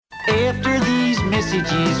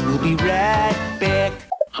messages. We'll be right back.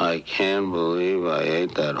 I can't believe I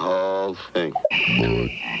ate that whole thing.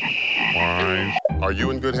 Are you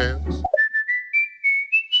in good hands?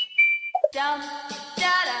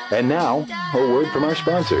 And now, a word from our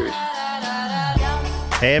sponsors.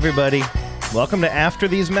 Hey, everybody. Welcome to After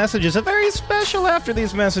These Messages, a very special After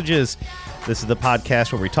These Messages. This is the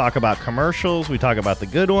podcast where we talk about commercials, we talk about the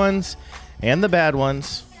good ones, and the bad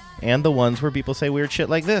ones, and the ones where people say weird shit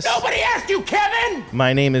like this. Nobody asked you, Kevin!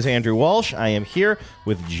 My name is Andrew Walsh. I am here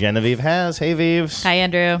with Genevieve Has. Hey, Vives. Hi,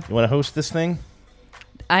 Andrew. You want to host this thing?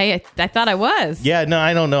 I thought I was. Yeah, no,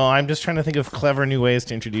 I don't know. I'm just trying to think of clever new ways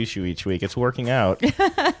to introduce you each week. It's working out.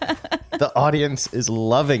 The audience is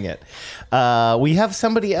loving it. We have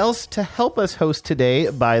somebody else to help us host today,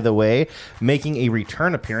 by the way, making a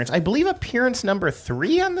return appearance. I believe appearance number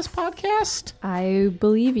 3 on this podcast. I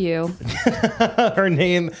believe you. Her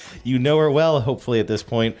name, you know her well, hopefully at this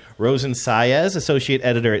point, Rosen Saez, associate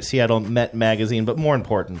editor at Seattle Met Magazine, but more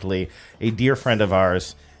importantly, a dear friend of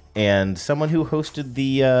ours. And someone who hosted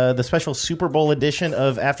the special Super Bowl edition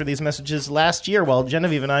of After These Messages last year while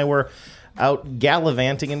Genevieve and I were out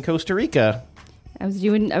gallivanting in Costa Rica. I was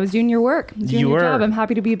doing your work. Doing your job. I'm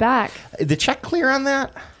happy to be back. The check clear on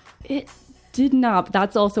that? It did not. But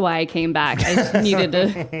that's also why I came back. I just needed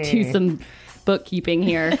to do some bookkeeping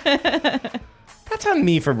here. That's on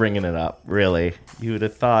me for bringing it up, really. You would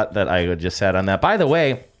have thought that I would just sat on that. By the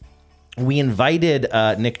way, we invited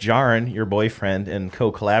Nick Jarin, your boyfriend and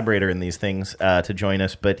co-collaborator in these things, to join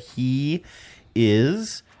us, but he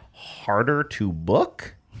is harder to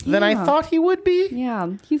book than I thought he would be.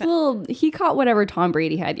 Yeah, he caught whatever Tom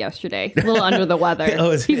Brady had yesterday. He's a little under the weather.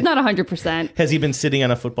 He's not 100%. Has he been sitting on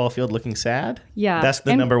a football field looking sad? Yeah. That's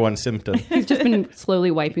the number one symptom. He's just been slowly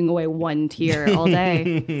wiping away one tear all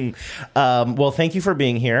day. Well, thank you for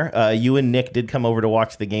being here. You and Nick did come over to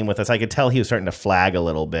watch the game with us. I could tell he was starting to flag a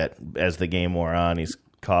little bit as the game wore on. He's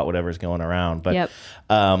caught whatever's going around. But, yep.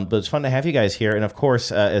 But it's fun to have you guys here. And of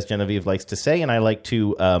course, as Genevieve likes to say, and I like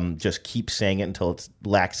to just keep saying it until it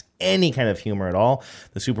lacks any kind of humor at all,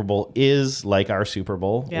 the Super Bowl is like our Super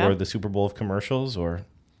Bowl or the Super Bowl of commercials, or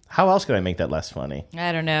how else could I make that less funny?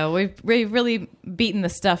 I don't know. We've really beaten the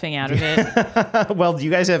stuffing out of it. Well, do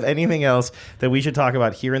you guys have anything else that we should talk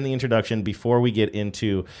about here in the introduction before we get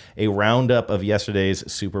into a roundup of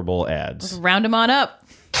yesterday's Super Bowl ads? Let's round them on up.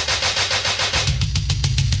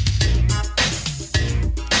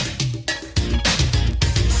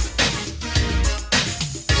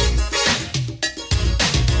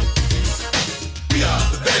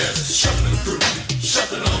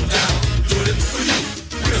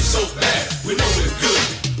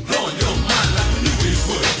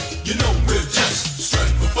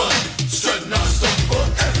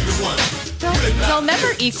 They'll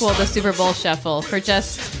never equal the Super Bowl shuffle for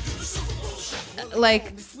just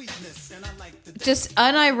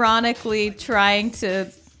unironically trying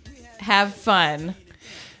to have fun.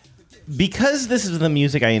 Because this is the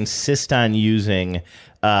music I insist on using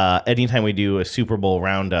anytime we do a Super Bowl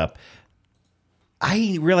roundup,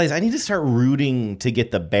 I realize I need to start rooting to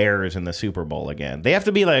get the Bears in the Super Bowl again. They have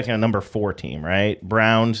to be like a number 4 team, right?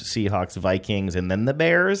 Browns, Seahawks, Vikings, and then the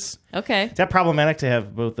Bears. Okay. Is that problematic to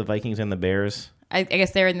have both the Vikings and the Bears? I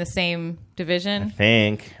guess they're in the same division. I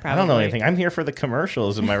think. Probably. I don't know anything. I'm here for the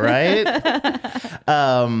commercials. Am I right?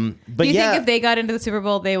 But Do you think if they got into the Super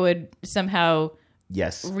Bowl, they would somehow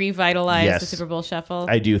revitalize the Super Bowl shuffle?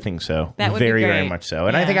 I do think so. That would very, be great. very much so.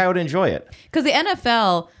 And I think I would enjoy it. Because the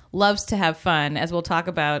NFL loves to have fun. As we'll talk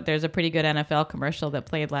about, there's a pretty good NFL commercial that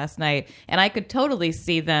played last night, and I could totally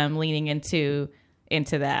see them leaning into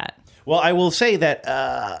that. Well, I will say that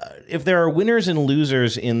if there are winners and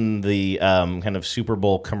losers in the kind of Super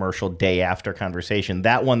Bowl commercial day after conversation,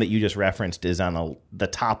 that one that you just referenced is on the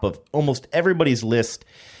top of almost everybody's list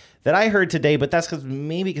that I heard today. But that's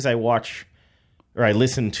because I watch or I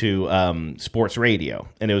listen to sports radio,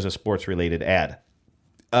 and it was a sports-related ad.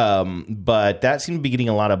 But that seemed to be getting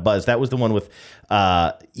a lot of buzz. That was the one with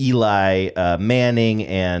Eli Manning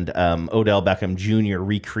and Odell Beckham Jr.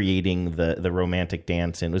 recreating the romantic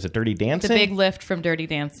dance. And was it Dirty Dancing? The big lift from Dirty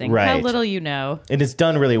Dancing. Right. How little you know. And it's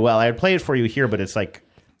done really well. I'd play it for you here, but it's like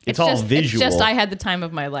it's all visual. It's just I had the time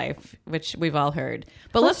of my life, which we've all heard.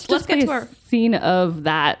 But let's get to our scene of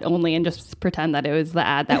that only and just pretend that it was the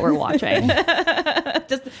ad that we're watching.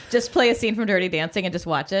 just play a scene from Dirty Dancing and just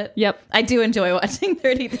watch it. Yep. I do enjoy watching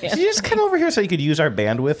Dirty Dancing. Did you just come over here so you could use our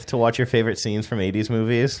bandwidth to watch your favorite scenes from 80s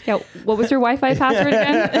movies? Yeah. What was your Wi-Fi password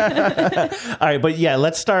again? All right, but yeah,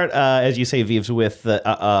 let's start, as you say, Vives, with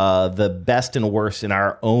the best and worst in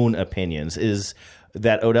our own opinions. Is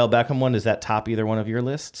that Odell Beckham one, does that top either one of your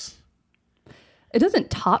lists? It doesn't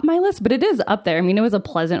top my list, but it is up there. I mean, it was a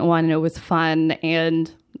pleasant one and it was fun.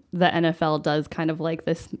 And the NFL does kind of like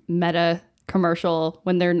this meta commercial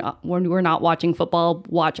when we're not watching football,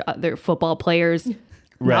 watch other football players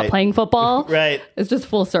not playing football. Right. It's just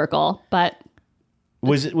full circle. But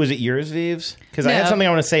was it yours, Vives? Because I No. have something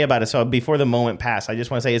I want to say about it. So before the moment passed, I just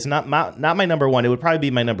want to say it's not my number one. It would probably be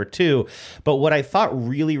my number two. But what I thought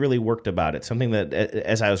really, really worked about it, something that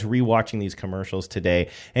as I was rewatching these commercials today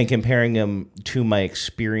and comparing them to my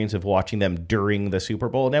experience of watching them during the Super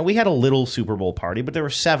Bowl. Now, we had a little Super Bowl party, but there were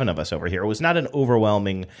 7 of us over here. It was not an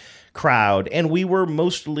overwhelming crowd. And we were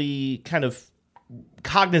mostly kind of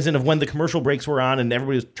cognizant of when the commercial breaks were on and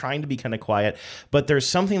everybody was trying to be kind of quiet. But there's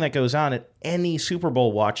something that goes on at any Super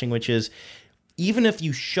Bowl watching, which is even if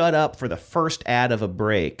you shut up for the first ad of a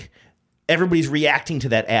break, everybody's reacting to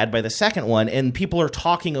that ad by the second one, and people are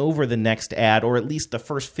talking over the next ad or at least the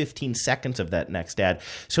first 15 seconds of that next ad.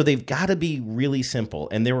 So they've got to be really simple.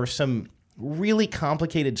 And there were some really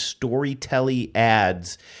complicated storytelling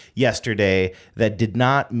ads yesterday that did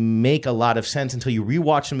not make a lot of sense until you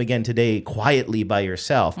rewatch them again today quietly by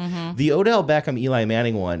yourself. The Odell Beckham, Eli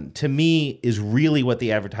Manning one, to me, is really what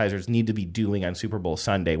the advertisers need to be doing on Super Bowl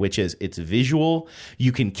Sunday, which is it's visual.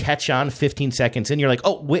 You can catch on 15 seconds in. You're like,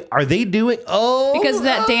 oh, wait, are they doing? Oh, Because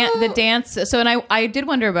the dance. So, and I did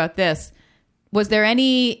wonder about this. Was there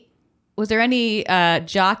any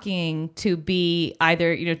jockeying to be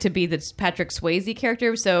either, to be this Patrick Swayze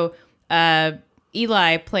character? So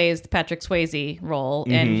Eli plays the Patrick Swayze role,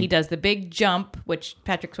 and he does the big jump, which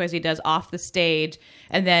Patrick Swayze does off the stage,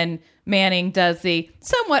 and then Manning does the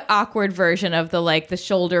somewhat awkward version of the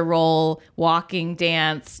shoulder roll walking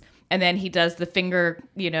dance, and then he does the finger,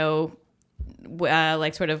 sort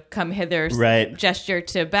of come hither gesture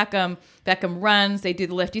to Beckham. Beckham runs. They do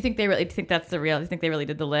the lift. Do you think that's the real? Do you think they really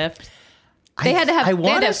did the lift? They had to have. I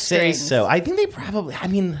want to say so. I think they probably. I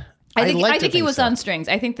mean, I like to think he was so. on strings.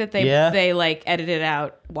 I think that they edited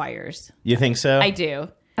out wires. You think so? I do.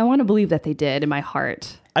 I want to believe that they did in my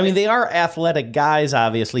heart. I mean, they are athletic guys,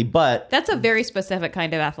 obviously, but That's a very specific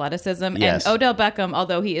kind of athleticism. Yes. And Odell Beckham,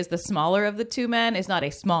 although he is the smaller of the two men, is not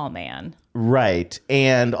a small man. right.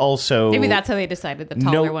 And also, Maybe that's how they decided the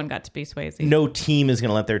taller one got to be Swayze. no team is going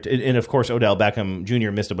to let their and of course Odell Beckham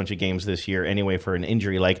Jr. missed a bunch of games this year anyway for an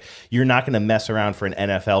injury. Like, you're not going to mess around for an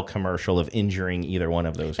NFL commercial of injuring either one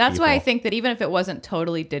of those. That's people. why I think that even if it wasn't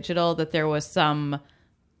totally digital, that there was some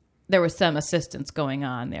assistance going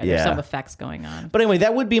on there. There's Yeah. some effects going on. But anyway,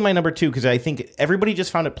 that would be my number two because I think everybody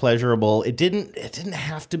just found it pleasurable. It didn't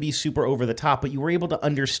have to be super over the top, but you were able to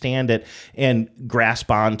understand it and grasp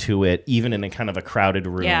onto it even in a kind of a crowded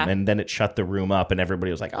room. Yeah. And then it shut the room up and everybody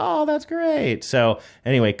was like, oh, that's great. So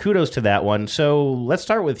anyway, kudos to that one. So let's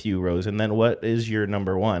start with you, Rose. And then what is your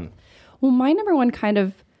number one? Well, my number one kind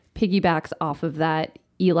of piggybacks off of that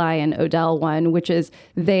Eli and Odell one, which is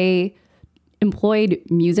they employed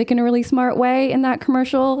music in a really smart way in that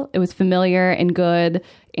commercial. It was familiar and good,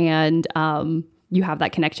 and you have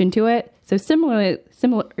that connection to it. So similar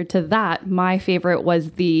to that, my favorite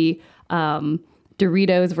was the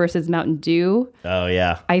Doritos versus Mountain Dew. Oh,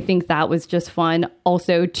 yeah. I think that was just fun.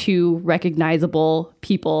 Also, two recognizable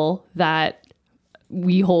people that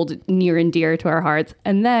we hold near and dear to our hearts.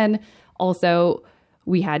 And then also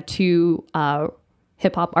we had two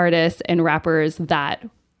hip hop artists and rappers that,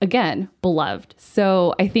 again, beloved.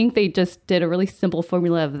 So I think they just did a really simple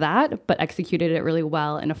formula of that, but executed it really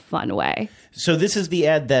well in a fun way. So this is the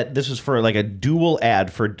ad this was for like a dual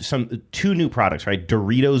ad for two new products, right?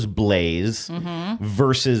 Doritos Blaze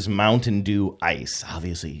versus Mountain Dew Ice.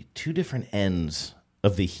 Obviously, two different ends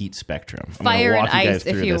of the heat spectrum. I'm gonna Fire and walk you guys ice,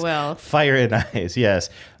 if through you this. will. Fire and ice, yes.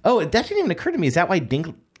 Oh, that didn't even occur to me. Is that why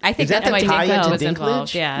I think is that that's the why tie Dinklage into was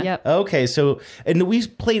involved. Dinklage? Yeah. Yep. Okay, so and we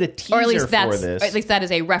played a teaser Or at least for this. or at least that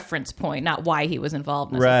is a reference point, not why he was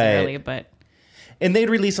involved necessarily, but And they'd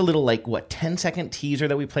release a little 10-second teaser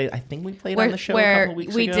that we played. I think we played on the show a couple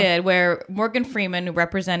weeks we ago. did, where Morgan Freeman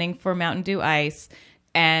representing for Mountain Dew Ice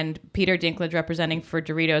and Peter Dinklage representing for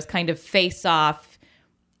Doritos kind of face off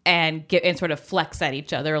and sort of flex at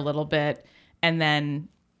each other a little bit, and then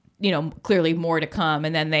clearly more to come.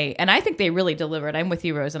 And then I think they really delivered. I'm with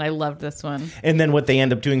you, Rose, and I loved this one. And then what they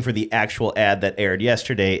end up doing for the actual ad that aired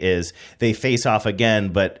yesterday is they face off again,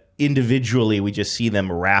 but individually we just see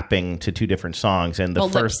them rapping to two different songs. And the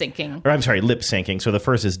first lip syncing. Or I'm sorry, lip syncing. So the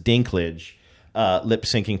first is Dinklage lip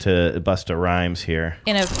syncing to Busta Rhymes here.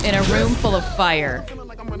 In a room full of fire.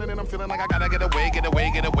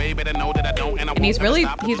 And he's really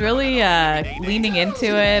leaning into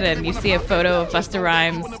it, and you see a photo of Busta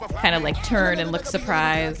Rhymes kind of like turn and look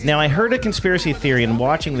surprised. Now, I heard a conspiracy theory, and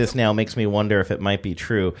watching this now makes me wonder if it might be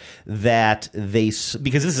true that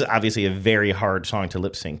because this is obviously a very hard song to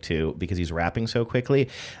lip sync to because he's rapping so quickly.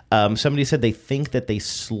 Somebody said they think that they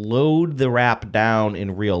slowed the rap down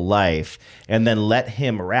in real life and then let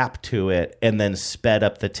him rap to it and then sped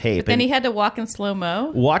up the tape. Then he had to walk in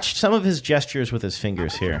slow-mo? Watch some of his gestures with his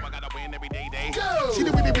fingers here. See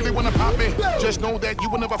the way they really wanna pop me. Just know that you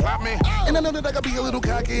will never flop me. And I know that I gotta be a little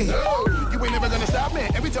cocky. You ain't never gonna stop me.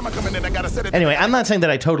 Every time I come in, I gotta set it. Anyway, I'm not saying that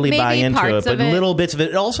I totally buy into it, but it. Little bits of it.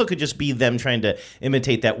 It also could just be them trying to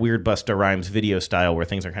imitate that weird Busta Rhymes video style where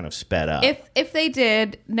things are kind of sped up. If they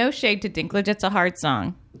did, no shade to Dinklage, it's a hard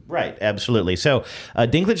song. Right, absolutely. So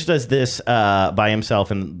Dinklage does this by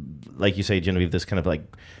himself, and like you say, Genevieve, this kind of like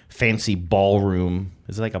fancy ballroom.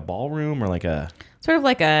 Is it like a ballroom or like a... Sort of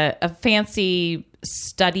like a fancy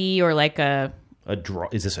study or like a...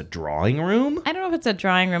 Is this a drawing room? I don't know if it's a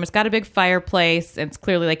drawing room. It's got a big fireplace. It's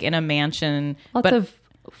clearly like in a mansion. Lots of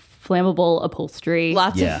flammable upholstery.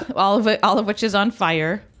 Of all of which is on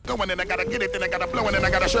fire. Going and I gotta get it, then I gotta blow it, and I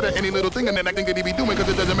gotta shut it. Any little thing, and then I can get it be doing because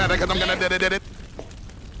it doesn't matter because I'm gonna did it.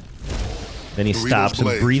 Then he stops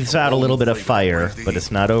and breathes out a little bit of fire, but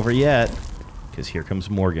it's not over yet because here comes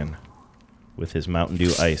Morgan with his Mountain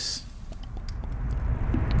Dew Ice.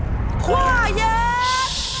 Quiet!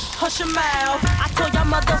 Hush your mouth. I told y'all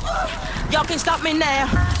mother, y'all can't stop me now.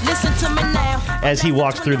 Listen to me now. As he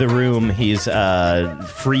walks through the room, he's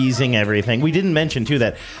freezing everything. We didn't mention too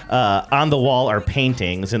that on the wall are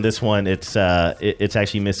paintings. In this one, it's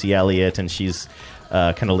actually Missy Elliott, and she's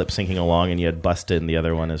kind of lip syncing along, and you had Busta in the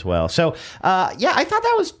other one as well. So I thought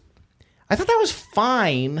that was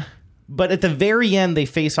fine. But at the very end, they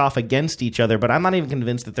face off against each other. But I'm not even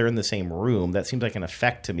convinced that they're in the same room. That seems like an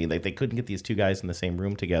effect to me. Like they couldn't get these two guys in the same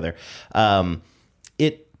room together. I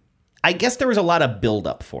guess there was a lot of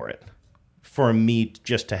buildup for it, for me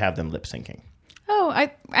just to have them lip syncing. Oh,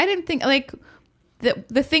 I didn't think like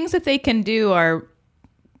the things that they can do are,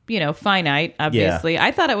 finite. Obviously, yeah.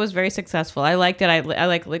 I thought it was very successful. I liked it. I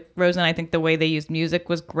like Rosen. I think the way they used music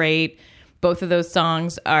was great. Both of those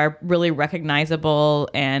songs are really recognizable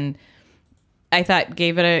and. I thought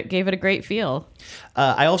gave it a great feel.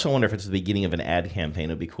 I also wonder if it's the beginning of an ad campaign.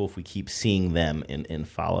 It'd be cool if we keep seeing them in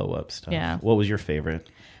follow-up stuff. Yeah. What was your favorite?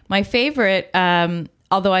 My favorite,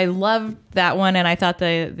 although I loved that one and I thought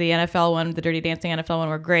the NFL one, the Dirty Dancing NFL one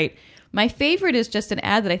were great. My favorite is just an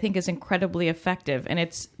ad that I think is incredibly effective, and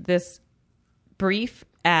it's this brief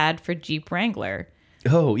ad for Jeep Wrangler.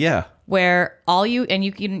 Oh, yeah. Where you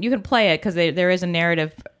can play it because there is a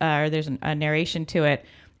narrative or there's a narration to it.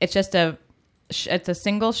 It's just it's a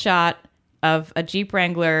single shot of a Jeep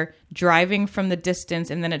Wrangler driving from the distance,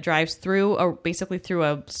 and then it drives basically through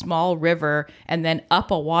a small river and then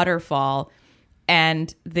up a waterfall.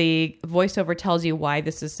 And the voiceover tells you why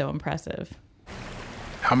this is so impressive.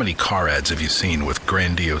 How many car ads have you seen with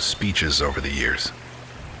grandiose speeches over the years?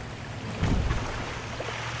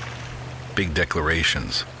 Big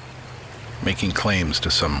declarations, making claims to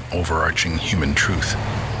some overarching human truth.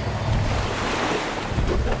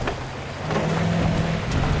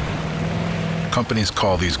 Companies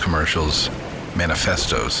call these commercials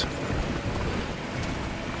manifestos.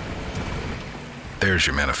 There's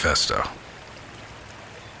your manifesto.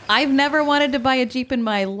 I've never wanted to buy a Jeep in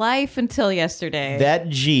my life until yesterday. That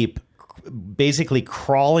Jeep basically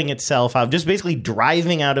crawling itself out, just basically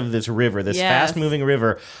driving out of this river, this fast-moving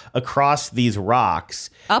river across these rocks.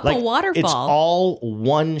 Up a waterfall. It's all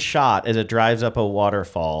one shot as it drives up a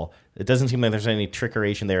waterfall. It doesn't seem like there's any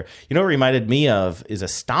trickeration there. You know what it reminded me of is a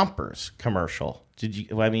Stompers commercial.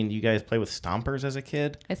 You guys play with Stompers as a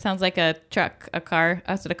kid? It sounds like a truck, a car.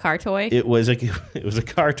 Was it a car toy? It was a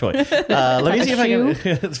car toy. Let me see if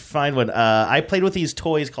I can find one. I played with these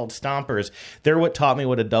toys called Stompers. They're what taught me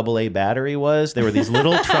what a AA battery was. They were these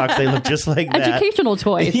little trucks. They looked just like that. Educational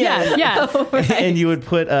toys. Yes. Oh, right. And you would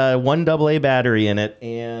put one AA battery in it,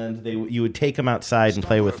 and you would take them outside and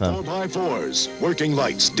play with them. 4x4s, working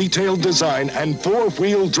lights, detailed design, and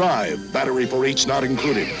 4-wheel drive. Battery for each not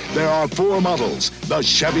included. There are 4 models. the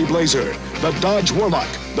Chevy Blazer, the Dodge Warlock,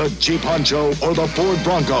 the Jeep Honcho, or the Ford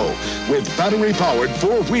Bronco. With battery-powered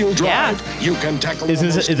four-wheel drive, you can tackle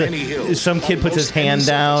almost any hill. Some kid puts his hand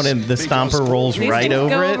down and the stomper rolls right over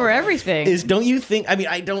go it. over everything. Don't you think? I mean,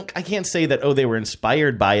 I can't say that. Oh, they were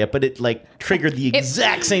inspired by it, but it like triggered the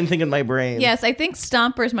exact same thing in my brain. Yes, I think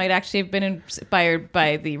stompers might actually have been inspired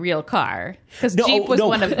by the real car because Jeep was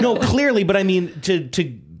one of them. No, clearly, but I mean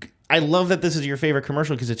to. I love that this is your favorite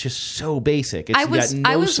commercial because it's just so basic. I was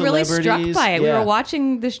really struck by it. Yeah. We were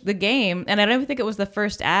watching the game, and I don't think it was the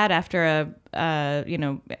first ad after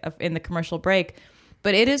in the commercial break,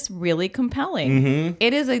 but it is really compelling. Mm-hmm.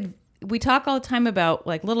 It is we talk all the time about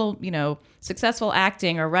like little, successful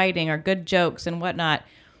acting or writing or good jokes and whatnot.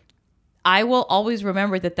 I will always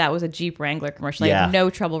remember that was a Jeep Wrangler commercial. Yeah. I have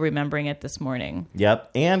no trouble remembering it this morning.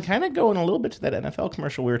 Yep. And kind of going a little bit to that NFL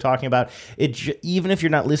commercial we were talking about. Even if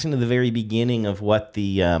you're not listening to the very beginning of what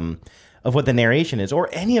the narration is, or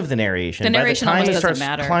any of the narration, the narration by the time almost he starts doesn't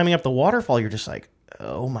matter. climbing up the waterfall, you're just like,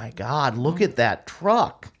 oh my God, look at that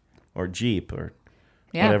truck or Jeep or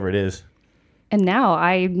whatever it is. And now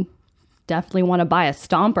I definitely want to buy a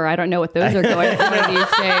stomper. I don't know what those are going for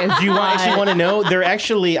these days. Do you actually want to know? They're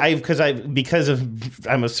actually because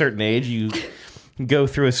I'm a certain age, you go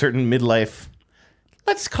through a certain midlife.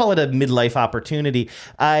 Let's call it a midlife opportunity.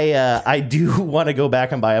 I do want to go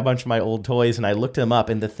back and buy a bunch of my old toys, and I looked them up.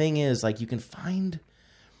 And the thing is, like, you can find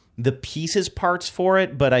the pieces parts for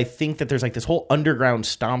it, but I think that there's like this whole underground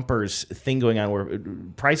stompers thing going on where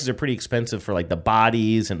prices are pretty expensive for like the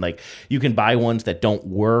bodies, and like you can buy ones that don't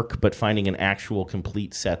work, but finding an actual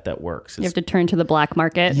complete set that works. You have to turn to the black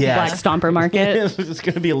market, the black stomper market. It's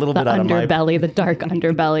going to be a little bit out underbelly, the dark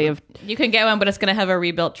underbelly of. You can get one, but it's going to have a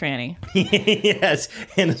rebuilt tranny. Yes,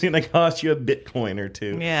 and it's going to cost you a Bitcoin or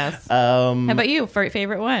two. Yes. How about you?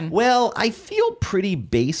 Favorite one? Well, I feel pretty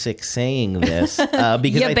basic saying this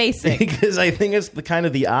because because I think it's the kind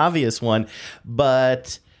of the obvious one.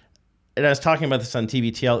 But, and I was talking about this on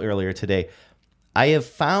TBTL earlier today, I have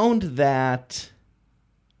found that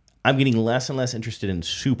I'm getting less and less interested in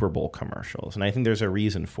Super Bowl commercials. And I think there's a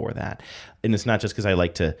reason for that. And it's not just because I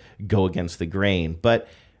like to go against the grain. But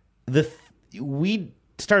we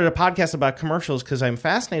started a podcast about commercials because I'm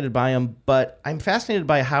fascinated by them. But I'm fascinated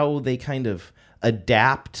by how they kind of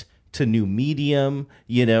adapt to new medium,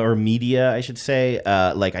 or media, I should say.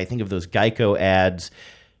 Like I think of those Geico ads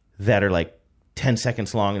that are like 10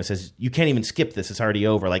 seconds long and it says, you can't even skip this, it's already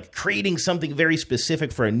over. Like creating something very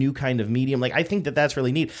specific for a new kind of medium. Like I think that that's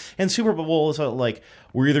really neat. And Super Bowl is like,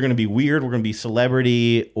 we're either going to be weird, we're going to be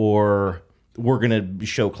celebrity, or we're going to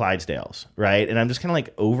show Clydesdales, right? And I'm just kind of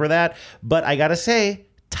like over that. But I got to say,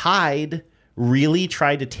 Tide really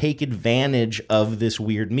tried to take advantage of this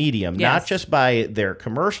weird medium, not just by their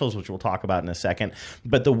commercials, which we'll talk about in a second,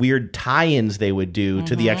 but the weird tie-ins they would do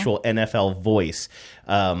to the actual NFL voice.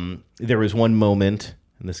 There was one moment,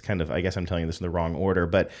 and this kind of, I guess I'm telling you this in the wrong order,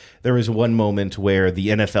 but there was one moment where the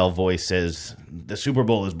NFL voice says, the Super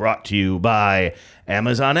Bowl is brought to you by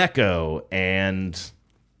Amazon Echo and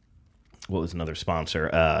what was another sponsor?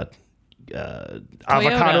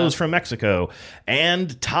 Avocados from Mexico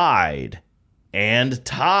and Tide. And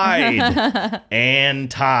Tide.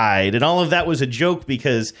 And all of that was a joke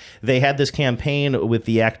because they had this campaign with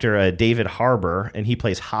the actor David Harbour, and he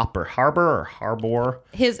plays Hopper. Harbor.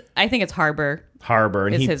 I think it's Harbor. Harbor.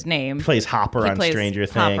 And is his name. Plays Hopper on Stranger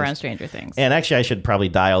Things. Hopper on Stranger Things. And actually, I should probably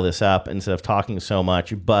dial this up instead of talking so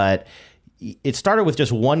much, but it started with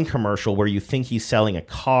just one commercial where you think he's selling a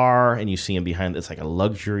car and you see him behind. It's like a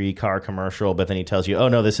luxury car commercial, but then he tells you, oh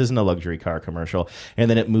no, this isn't a luxury car commercial. And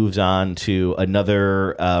then it moves on to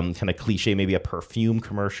another kind of cliche, maybe a perfume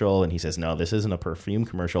commercial. And he says, no, this isn't a perfume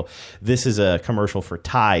commercial. This is a commercial for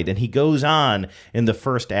Tide. And he goes on in the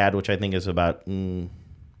first ad, which I think is about...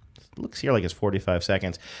 looks here like it's 45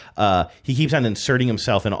 seconds. He keeps on inserting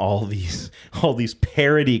himself in all these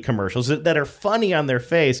parody commercials that are funny on their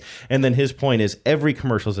face. And then his point is every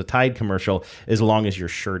commercial is a Tide commercial as long as your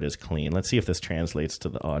shirt is clean. Let's see if this translates to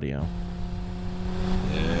the audio.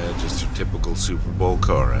 Yeah, just your typical Super Bowl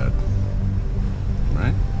car ad.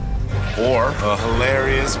 Right? Or a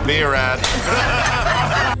hilarious beer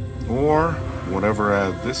ad. Or whatever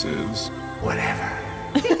ad this is. Whatever.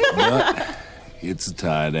 But it's a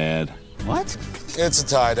Tide ad. What? It's a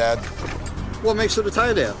Tide ad. What makes it a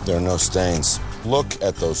Tide ad? There are no stains. Look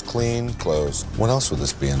at those clean clothes. What else would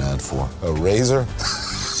this be an ad for? A razor?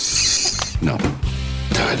 No.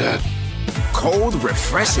 Tide ad. Cold,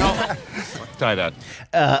 refreshing. Tide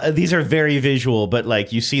ad. These are very visual, but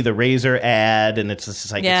like you see the razor ad and it's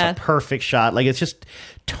just like it's a perfect shot. Like it's just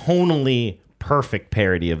tonally perfect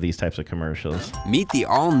parody of these types of commercials. Meet the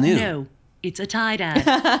all-new It's a Tide ad.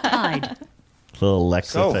 Tide. Little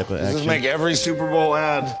Alexa So, type of does this action. make every Super Bowl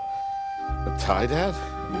ad a Tide ad?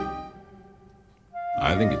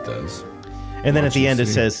 I think it does. And then at the end it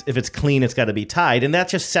see. says, if it's clean, it's got to be Tide. And that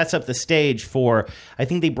just sets up the stage for, I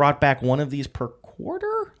think they brought back one of these per quarter?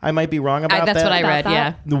 I might be wrong about that. That's what I read,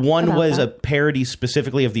 yeah. The one About was that. a parody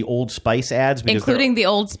specifically of the Old Spice ads. Including the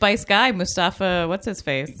Old Spice guy, Mustafa, what's his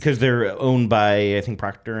face? Because they're owned by, I think,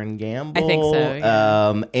 Procter and Gamble. I think so,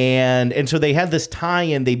 yeah. And so they had this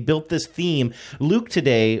tie-in. They built this theme. Luke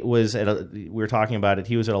today was we were talking about it.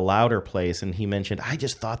 He was at a Louder Place, and he mentioned, I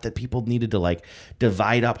just thought that people needed to like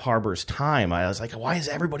divide up Harbor's time. I was like, why is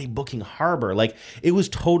everybody booking Harbor? Like, it was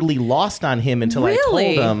totally lost on him until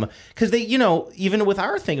Really? I told him, because they, even with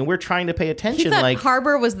our thing, and we're trying to pay He attention. thought Like,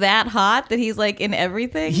 Harbor was that hot that he's like in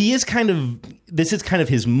everything? he is this is kind of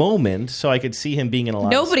his moment, so I could see him being in a lot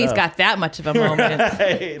of Nobody's stuff. got that much of a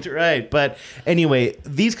moment. Right. But anyway,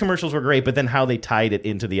 these commercials were great, but then how they tied it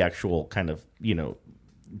into the actual kind of,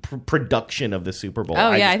 production of the Super Bowl.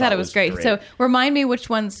 Oh yeah, I just thought it was great. So remind me which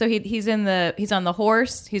one. So he's on the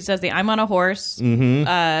horse. He says I'm on a horse. Mm-hmm.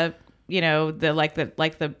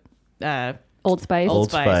 The Old Spice.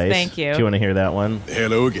 Old Spice. Thank you. Do you want to hear that one?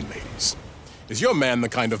 Hello again, ladies. Is your man the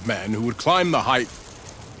kind of man who would climb the height?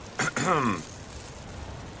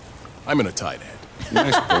 I'm in a Tide ad.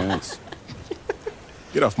 Nice pants.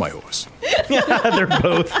 Get off my horse. They're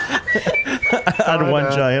both on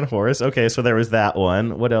one giant horse. Okay, so there was that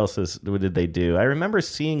one. What did they do? I remember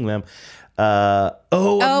seeing them.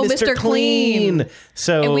 Mr. Clean.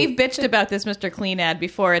 So And we've bitched about this Mr. Clean ad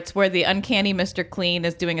before. It's where the uncanny Mr. Clean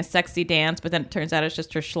is doing a sexy dance, but then it turns out it's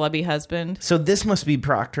just her schlubby husband. So this must be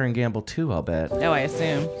Procter and Gamble too, I'll bet. Oh, I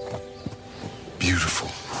assume. Beautiful.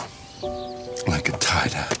 Like a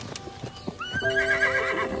Tide ad.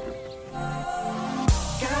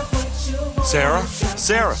 Sarah?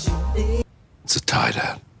 It's a Tide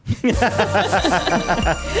ad.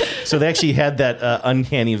 So they actually had that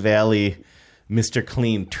Uncanny Valley Mr.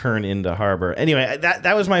 Clean turn into Harbor. Anyway,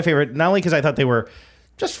 that was my favorite, not only because I thought they were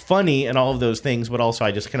just funny and all of those things, but also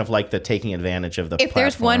I just kind of like the taking advantage of the If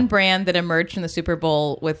there's platform. one brand that emerged from the Super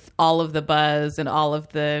Bowl with all of the buzz and all of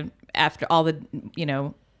the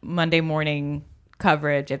Monday morning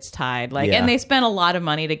coverage, it's Tide. Yeah. And they spent a lot of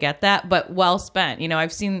money to get that, but well spent.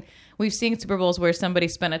 We've seen Super Bowls where somebody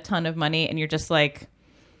spent a ton of money and you're just like,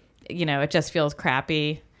 it just feels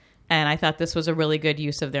crappy. And I thought this was a really good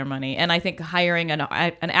use of their money. And I think hiring an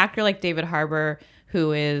actor like David Harbour,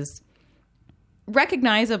 who is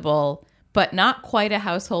recognizable but not quite a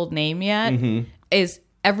household name yet, is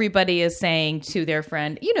everybody is saying to their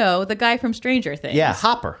friend, the guy from Stranger Things. Yeah,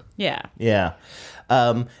 Hopper. Yeah. Yeah.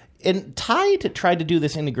 And Tide tried to do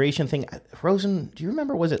this integration thing. Rosen, do you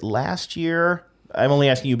remember, was it last year? I'm only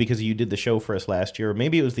asking you because you did the show for us last year.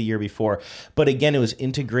 Maybe it was the year before. But again, it was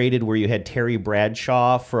integrated where you had Terry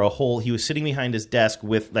Bradshaw for he was sitting behind his desk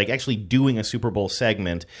with actually doing a Super Bowl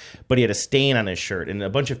segment, but he had a stain on his shirt. And a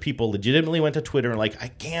bunch of people legitimately went to Twitter and I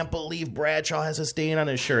can't believe Bradshaw has a stain on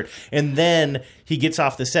his shirt. And then he gets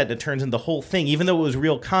off the set and it turns into the whole thing, even though it was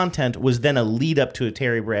real content, was then a lead up to a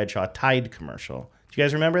Terry Bradshaw Tide commercial. Do you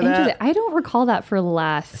guys remember that? I don't recall that for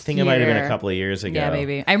last I think it might have been a couple of years ago. Yeah,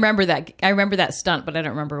 maybe. I remember that stunt, but I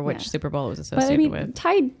don't remember which Super Bowl it was associated with.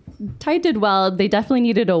 Tide did well. They definitely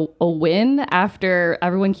needed a win after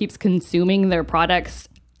everyone keeps consuming their products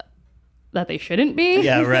that they shouldn't be.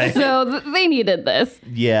 Yeah, right. So they needed this.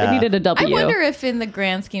 Yeah. They needed a W. I wonder if in the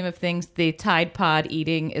grand scheme of things, the Tide Pod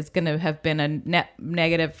eating is going to have been a net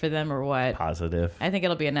negative for them or what? Positive. I think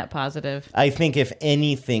it'll be a net positive. I think if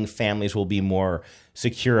anything, families will be more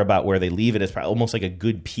secure about where they leave it. It's almost like a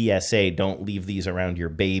good PSA. Don't leave these around your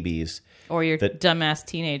babies. Or your dumbass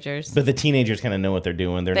teenagers. But the teenagers kind of know what they're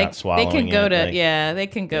doing. They're not swallowing They can go it. they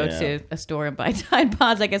can go to a store and buy Tide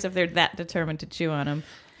Pods, I guess, if they're that determined to chew on them.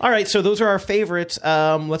 All right, so those are our favorites.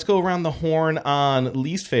 Let's go around the horn on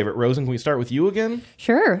least favorite. Rosen, can we start with you again?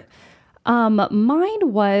 Sure.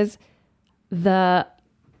 Mine was the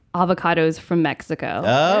avocados from Mexico.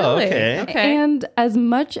 Oh, Really? okay. And as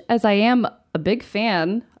much as I am a big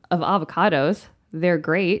fan of avocados, they're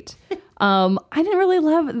great. I didn't really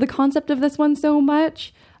love the concept of this one so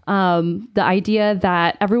much. The idea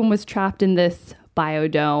that everyone was trapped in this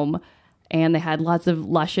biodome and they had lots of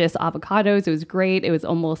luscious avocados. It was great. It was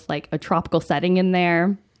almost like a tropical setting in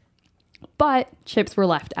there. But chips were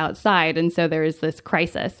left outside, and so there is this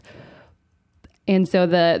crisis. And so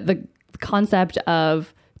the concept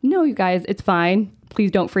of, no, you guys, it's fine.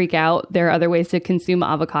 Please don't freak out. There are other ways to consume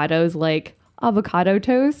avocados, like avocado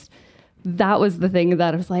toast. That was the thing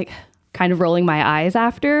that I was kind of rolling my eyes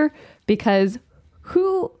after, because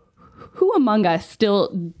who who among us still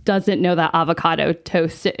doesn't know that avocado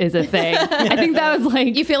toast is a thing? I think that was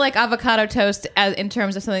like... You feel like avocado toast, in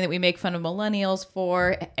terms of something that we make fun of millennials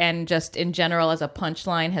for, and just in general as a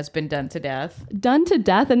punchline, has been done to death. Done to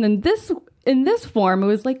death. And then in this form, it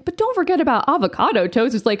was like, but don't forget about avocado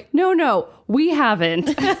toast. It's like, no, we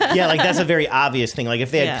haven't. Yeah, like that's a very obvious thing. Like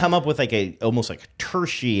if they had come up with like almost like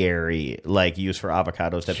tertiary like use for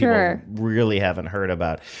avocados that people really haven't heard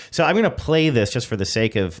about. So I'm going to play this just for the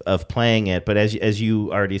sake of playing it. But as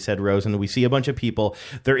you already said, Rosen, we see a bunch of people.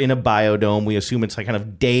 They're in a biodome. We assume it's like kind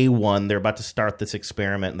of day one. They're about to start this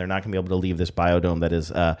experiment, and they're not going to be able to leave this biodome that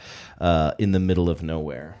is in the middle of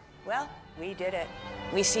nowhere. Well, we did it.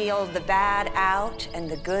 We sealed the bad out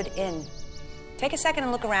and the good in. Take a second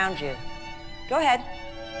and look around you. Go ahead.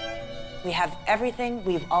 We have everything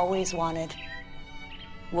we've always wanted.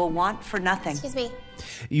 We'll want for nothing. Excuse me.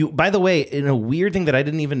 By the way, in a weird thing that I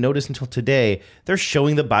didn't even notice until today, they're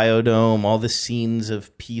showing the biodome, all the scenes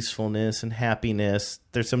of peacefulness and happiness.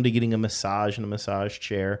 There's somebody getting a massage in a massage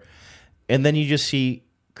chair. And then you just see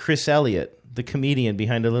Chris Elliott, the comedian,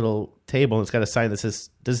 behind a little table. And it's got a sign that says,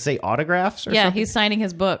 does it say autographs or something? He's signing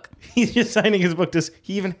his book. He's just signing his book. Does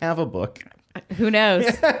he even have a book? Who knows?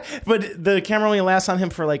 Yeah. But the camera only lasts on him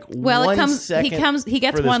for like 1 second. He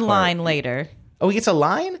gets one line later. Oh, he gets a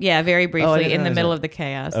line? Yeah, very briefly in the middle of the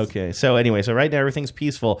chaos. Okay, so anyway, so right now everything's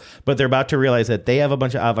peaceful, but they're about to realize that they have a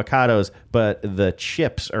bunch of avocados, but the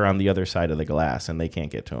chips are on the other side of the glass, and they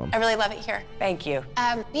can't get to them. I really love it here. Thank you.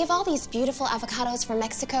 We have all these beautiful avocados from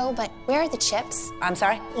Mexico, but where are the chips? I'm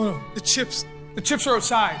sorry? Oh, the chips. The chips are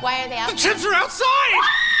outside. Why are they outside? The chips are outside!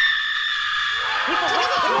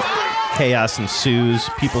 Chaos ensues.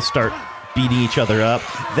 People start beating each other up.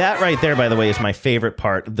 That right there, by the way, is my favorite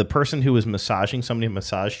part. The person who was massaging somebody in a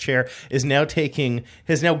massage chair has now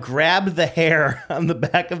grabbed the hair on the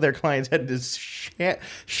back of their client's head and is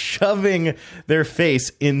shoving their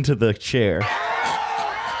face into the chair.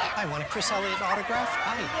 I want a Chris Elliott autograph.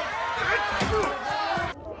 Hi. Wait!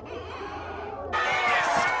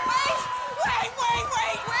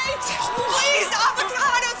 Please,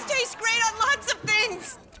 avocados taste great on lots of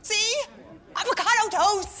things. See? Avocado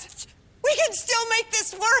toast. We can still make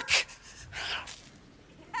this work.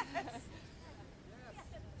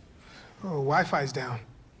 Oh, Wi-Fi's down.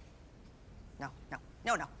 No.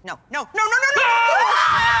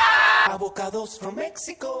 Avocados from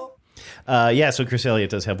Mexico. So Chris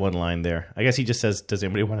Elliott does have one line there. I guess he just says, does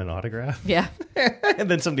anybody want an autograph? Yeah. And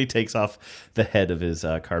then somebody takes off the head of his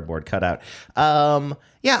cardboard cutout.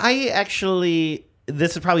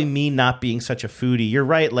 This is probably me not being such a foodie. You're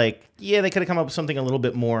right. Like, yeah, they could have come up with something a little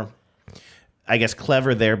bit more, I guess,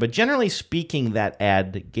 clever there. But generally speaking, that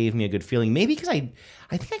ad gave me a good feeling. Maybe because I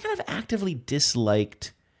think I kind of actively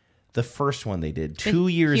disliked the first one they did 2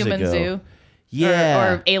 years ago. Human Zoo.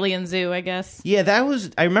 Yeah. Or Alien Zoo, I guess. Yeah,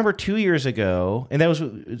 I remember 2 years ago. And is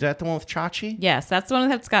that the one with Chachi? Yes, that's the one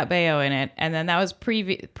that had Scott Baio in it. And then that was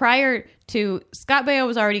prior to, Scott Baio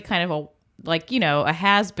was already kind of a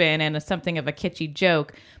has-been and something of a kitschy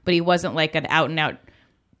joke, but he wasn't like an out-and-out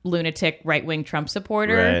lunatic right-wing Trump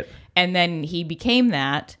supporter. Right. And then he became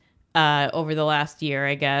that over the last year,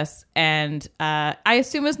 I guess. And I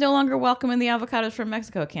assume is no longer welcome in the Avocados from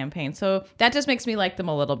Mexico campaign. So that just makes me like them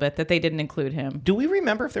a little bit that they didn't include him. Do we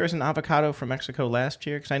remember if there was an avocado from Mexico last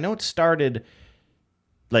year? Because I know it started,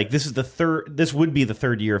 like, this would be the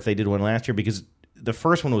third year if they did one last year, because the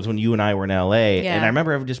first one was when you and I were in LA. Yeah. And I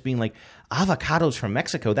remember just being like, avocados from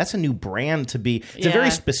Mexico, that's a new brand to be. It's a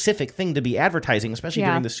very specific thing to be advertising, especially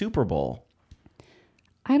during the Super Bowl.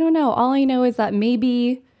 I don't know. All I know is that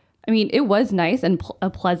it was nice and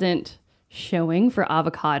a pleasant showing for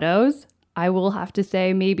avocados. I will have to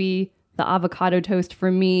say maybe the avocado toast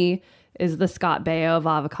for me is the Scott Baio of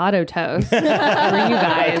avocado toast for you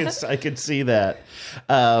guys. I could see that.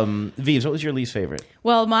 Vives, what was your least favorite?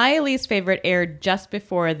 Well, my least favorite aired just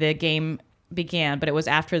before the game began, but it was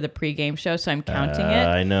after the pregame show, so I'm counting it.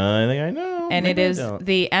 I think I know. And maybe it is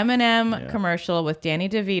the M&M commercial with Danny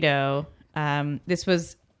DeVito.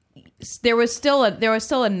 There was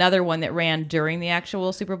still another one that ran during the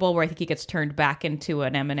actual Super Bowl where I think he gets turned back into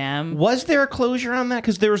an M&M. Was there a closure on that?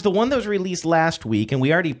 Because there was the one that was released last week, and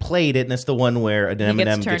we already played it, and it's the one where an M&M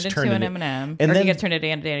gets turned into an M&M, and then he gets turned into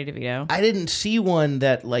Danny DeVito. I didn't see one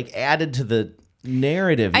that added to the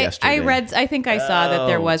narrative yesterday. I think I saw that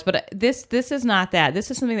there was, but this is not that. This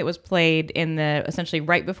is something that was played essentially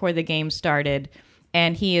right before the game started,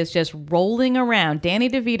 and he is just rolling around. Danny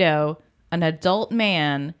DeVito, an adult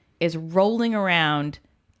man, is rolling around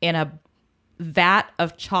in a vat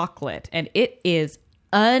of chocolate, and it is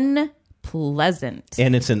unpleasant.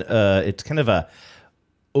 And it's kind of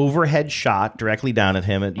overhead shot directly down at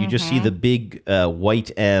him. You just see the big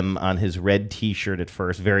white M on his red T-shirt at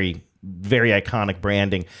first, very, very iconic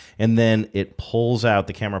branding, and then it pulls out.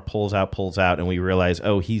 The camera pulls out, and we realize,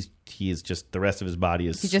 he is just, the rest of his body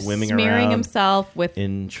is He's just swimming smearing around himself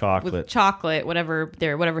in chocolate. With chocolate, whatever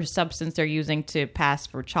substance they're using to pass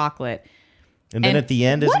for chocolate. And then at the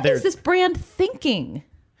end, what is this brand thinking?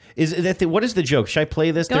 What is the joke? Should I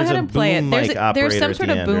play this? Go ahead and play it. There's some sort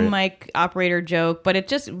of boom right? mic operator joke, but it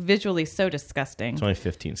just visually so disgusting. It's only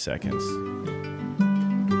 15 seconds.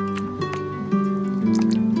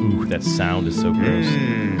 Ooh, that sound is so gross.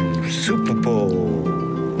 Super Bowl.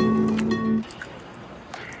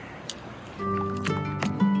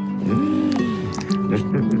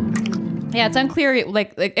 Yeah, it's unclear.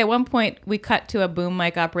 Like at one point, we cut to a boom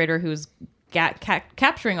mic operator who's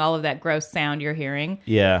capturing all of that gross sound you're hearing.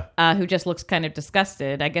 Yeah. Who just looks kind of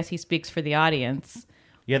disgusted. I guess he speaks for the audience.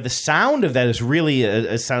 Yeah, the sound of that is really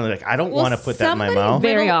a sound like, I don't want to put that in my mouth.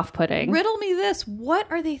 Very off-putting. Riddle me this.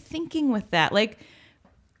 What are they thinking with that? Like,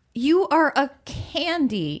 you are a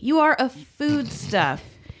candy. You are a foodstuff.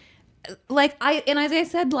 Like, as I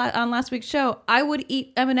said on last week's show, I would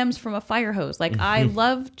eat M&Ms from a fire hose. Like, I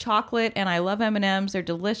love chocolate and I love M&Ms. They're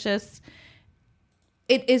delicious.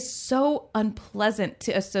 It is so unpleasant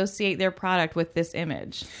to associate their product with this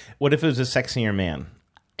image. What if it was a sexier man?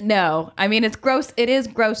 No. I mean, it's gross. It is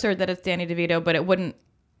grosser that it's Danny DeVito, but it wouldn't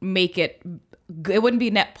make it wouldn't be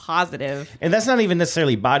net positive. And that's not even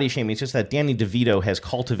necessarily body shaming. It's just that Danny DeVito has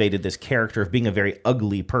cultivated this character of being a very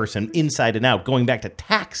ugly person inside and out, going back to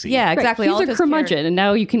Taxi. Yeah, exactly. Right. He's a curmudgeon, and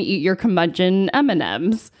now you can eat your curmudgeon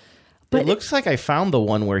M&Ms. But it looks like I found the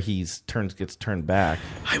one where he gets turned back.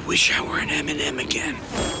 I wish I were an M&M again.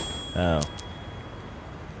 Oh.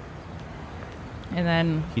 And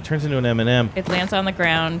then he turns into an M&M. It lands on the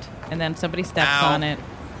ground, and then somebody steps on it.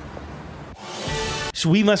 So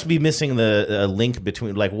we must be missing the link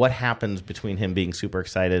between, like, what happens between him being super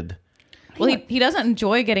excited. Well, he doesn't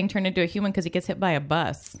enjoy getting turned into a human because he gets hit by a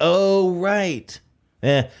bus. Oh, right.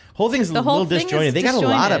 Whole thing's a little disjointed. They got a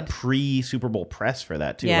lot of pre-Super Bowl press for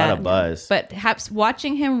that, too. Yeah. A lot of buzz. But perhaps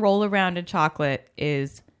watching him roll around in chocolate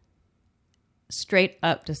is straight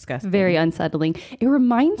up disgusting. Very unsettling. It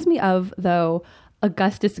reminds me of, though,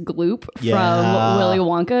 Augustus Gloop from Willy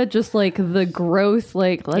Wonka. Just like the gross,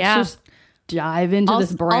 like, let's just dive into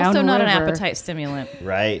this brown Also not river. an appetite stimulant.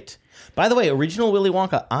 Right. By the way, original Willy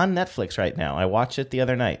Wonka on Netflix right now. I watched it the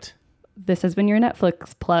other night. This has been your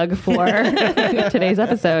Netflix plug for today's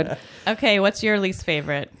episode. Okay, what's your least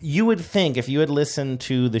favorite? You would think, if you had listened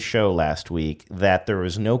to the show last week, that there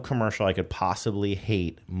was no commercial I could possibly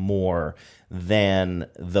hate more than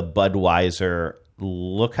the Budweiser,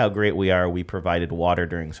 look how great we are, we provided water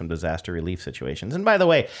during some disaster relief situations. And by the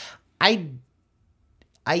way, I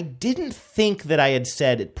didn't think that I had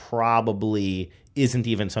said it probably isn't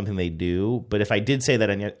even something they do, but if I did say that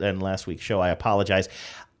in last week's show, I apologize.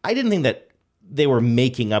 I didn't think that they were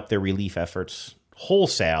making up their relief efforts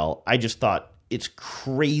wholesale. I just thought it's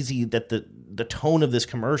crazy that the tone of this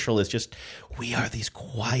commercial is just, we are these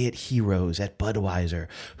quiet heroes at Budweiser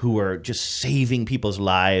who are just saving people's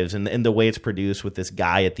lives. And the way it's produced with this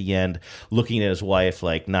guy at the end looking at his wife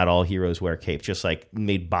like, not all heroes wear capes, just like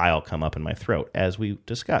made bile come up in my throat, as we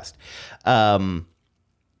discussed.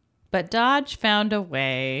 But Dodge found a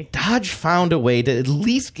way. Dodge found a way to at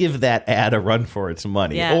least give that ad a run for its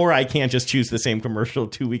money. Yes. Or I can't just choose the same commercial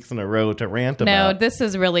 2 weeks in a row to rant about. No, this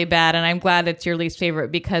is really bad, and I'm glad it's your least favorite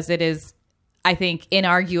because it is, I think,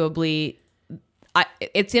 inarguably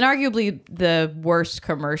the worst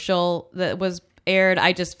commercial that was aired.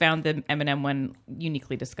 I just found the M&M one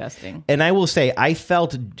uniquely disgusting. And I will say, I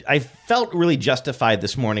felt really justified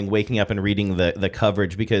this morning waking up and reading the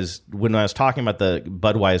coverage, because when I was talking about the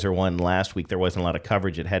Budweiser one last week, there wasn't a lot of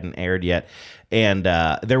coverage. It hadn't aired yet. And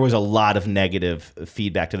there was a lot of negative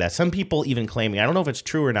feedback to that. Some people even claiming, I don't know if it's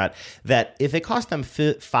true or not, that if it cost them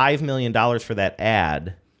 $5 million for that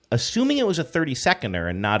ad, assuming it was a 30-seconder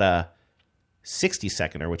and not a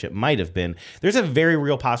 60-seconder, which it might have been, there's a very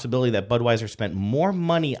real possibility that Budweiser spent more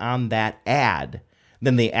money on that ad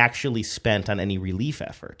than they actually spent on any relief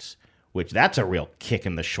efforts, which that's a real kick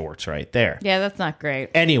in the shorts right there. Yeah, that's not great.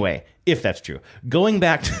 Anyway, if that's true, going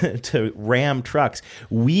back to Ram trucks,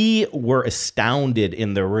 we were astounded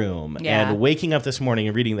in the room. Yeah. And waking up this morning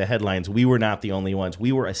and reading the headlines, we were not the only ones.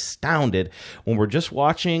 We were astounded when we're just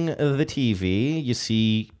watching the TV. You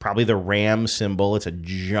see probably the Ram symbol. It's a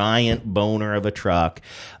giant boner of a truck,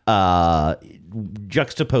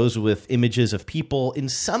 juxtaposed with images of people, in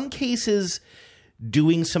some cases,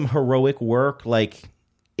 doing some heroic work, like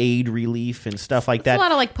aid relief and stuff like that. It's a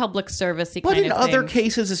lot of like public service-y But kind in of other things.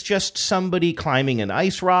 cases, it's just somebody climbing an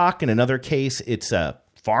ice rock. In another case, it's a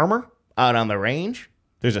farmer out on the range.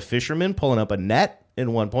 There's a fisherman pulling up a net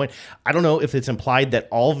in one point. I don't know if it's implied that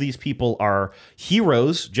all of these people are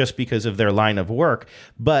heroes just because of their line of work,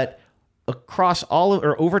 but across all of,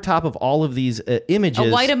 or over top of all of these images,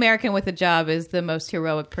 a white American with a job is the most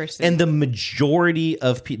heroic person. and the majority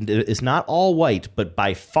of people, it's not all white, but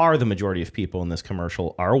by far the majority of people in this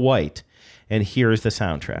commercial are white. And here's the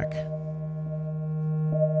soundtrack.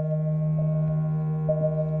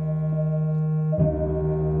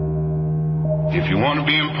 If you want to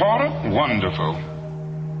be important, wonderful.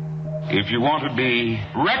 If you want to be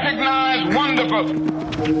recognized,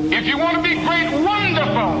 wonderful. If you want to be great,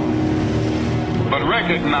 wonderful. But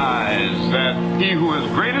recognize that he who is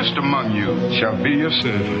greatest among you shall be your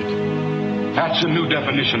servant. That's a new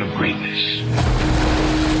definition of greatness.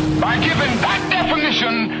 By giving that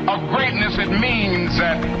definition of greatness, it means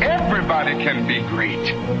that everybody can be great.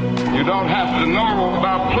 You don't have to know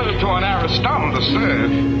about Plato and Aristotle to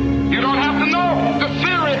serve. You don't have to know the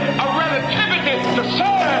theory of relativity to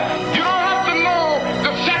serve. You don't have to know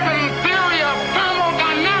the second theory of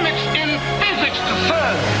thermodynamics in physics to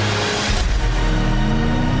serve.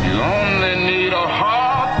 You only need a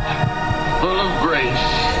heart full of grace.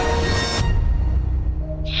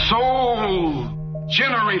 Soul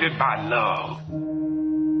generated by love.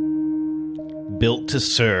 Built to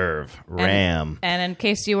serve. Ram. And in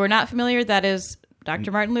case you were not familiar, that is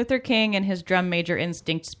Dr. Martin Luther King and his Drum Major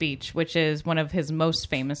Instinct speech, which is one of his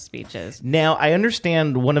most famous speeches. Now, I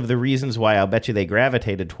understand one of the reasons why I'll bet you they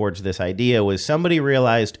gravitated towards this idea was somebody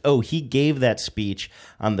realized, oh, he gave that speech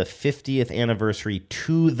on the 50th anniversary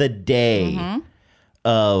to the day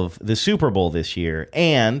of the Super Bowl this year.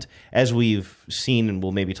 And as we've seen, and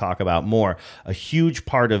we'll maybe talk about more, a huge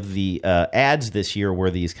part of the ads this year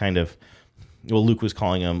were these kind of, well, Luke was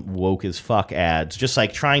calling them woke as fuck ads, just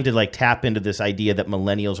like trying to like tap into this idea that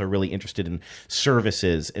millennials are really interested in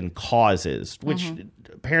services and causes, which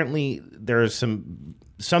apparently there's some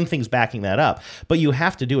things backing that up, but you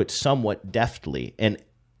have to do it somewhat deftly. And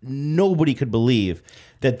nobody could believe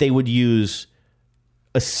that they would use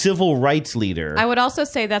a civil rights leader. I would also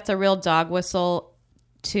say that's a real dog whistle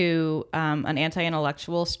to an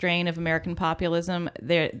anti-intellectual strain of American populism.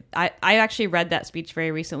 I actually read that speech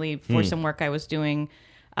very recently for some work I was doing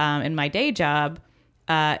in my day job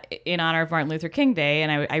in honor of Martin Luther King Day,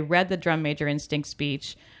 and I read the Drum Major Instinct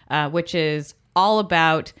speech, which is all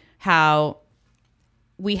about how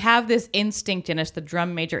we have this instinct in us, the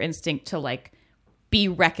drum major instinct, to like be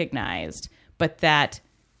recognized, but that,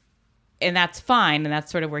 and that's fine, and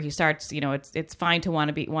that's sort of where he starts. You know, it's fine to want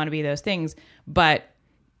to be those things, but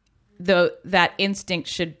that instinct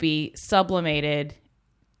should be sublimated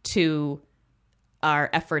to our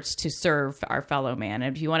efforts to serve our fellow man.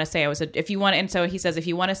 And if you want to say and so he says, if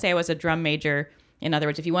you want to say I was a drum major, in other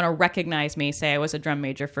words, if you want to recognize me, say I was a drum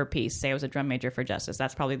major for peace, say I was a drum major for justice.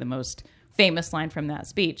 That's probably the most famous line from that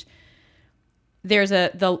speech. There's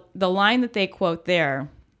the line that they quote there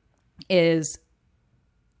is,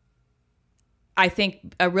 I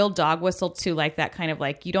think, a real dog whistle to like that kind of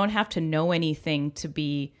like, you don't have to know anything to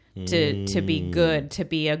be good, to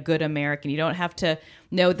be a good American. You don't have to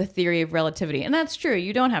know the theory of relativity. And that's true.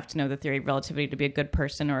 You don't have to know the theory of relativity to be a good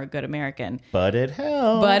person or a good American. But it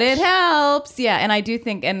helps. Yeah. And I do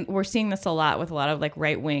think, and we're seeing this a lot with a lot of like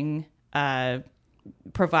right-wing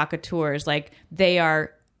provocateurs, like they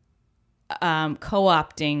are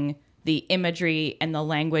co-opting the imagery and the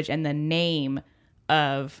language and the name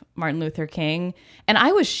of Martin Luther King. And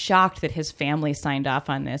I was shocked that his family signed off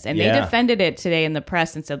on this. And they defended it today in the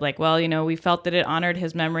press and said like, well, you know, we felt that it honored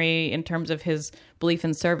his memory in terms of his belief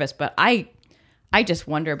in service. But I just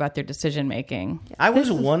wonder about their decision making. I was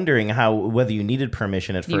wondering whether you needed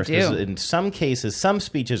permission at first. You do. In some cases, some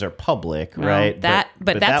speeches are public, right?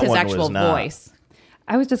 But that's his actual voice.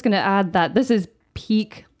 I was just going to add that this is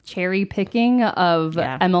peak cherry picking of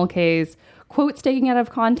MLK's quotes taken out of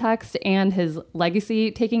context and his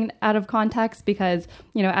legacy taken out of context, because,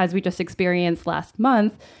 you know, as we just experienced last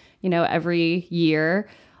month, you know, every year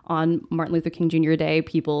on Martin Luther King Jr. Day,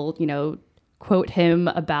 people, you know, quote him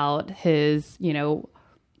about his, you know,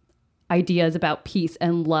 ideas about peace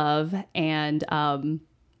and love and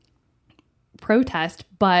protest,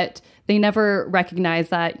 but they never recognize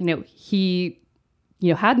that, you know, he, you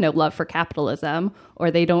know, had no love for capitalism,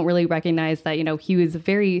 or they don't really recognize that, you know, he was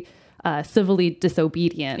very civilly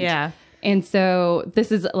disobedient. Yeah. And so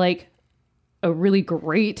this is like a really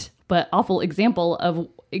great but awful example of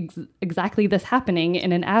exactly this happening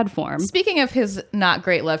in an ad form. Speaking of his not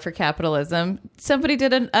great love for capitalism, somebody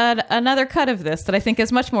did another cut of this that I think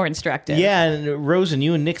is much more instructive. Yeah, and Rosen,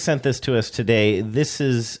 you and Nick sent this to us today. This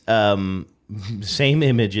is same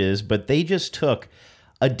images, but they just took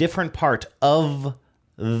a different part of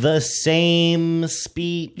the same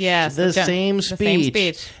speech. Yes, the same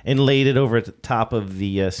speech. And laid it over at the top of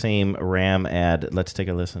the same Ram ad. Let's take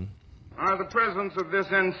a listen. The presence of this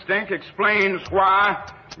instinct explains why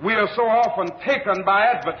we are so often taken by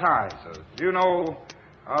advertisers. You know,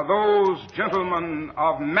 those gentlemen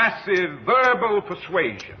of massive verbal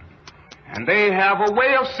persuasion. And they have a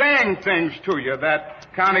way of saying things to you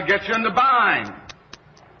that kind of gets you in the bind.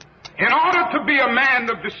 In order to be a man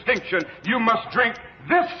of distinction, you must drink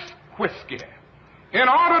this whiskey. In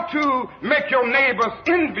order to make your neighbors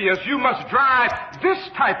envious, you must drive this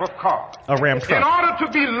type of car. A Ram truck. In order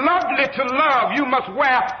to be lovely to love, you must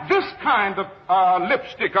wear this kind of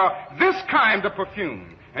lipstick or this kind of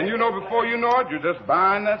perfume. And you know, before you know it, you're just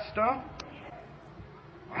buying that stuff.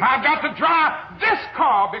 And I've got to drive this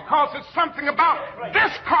car because it's something about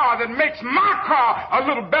this car that makes my car a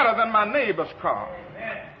little better than my neighbor's car.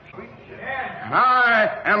 And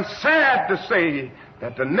I am sad to say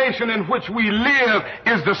that the nation in which we live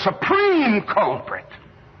is the supreme culprit.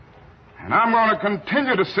 And I'm going to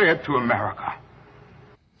continue to say it to America.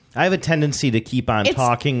 I have a tendency to keep on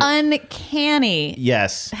talking. It's uncanny.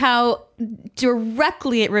 Yes. How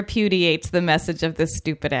directly it repudiates the message of this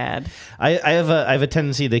stupid ad. I have a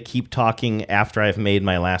tendency to keep talking after I've made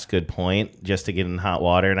my last good point, just to get in hot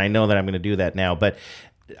water. And I know that I'm going to do that now. But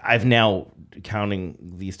I've now, counting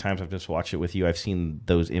these times I've just watched it with you, I've seen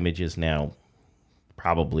those images now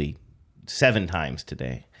probably 7 times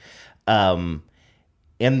today. And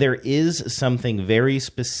there is something very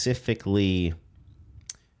specifically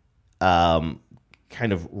kind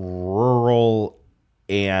of rural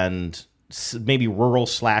and maybe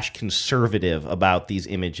rural/conservative about these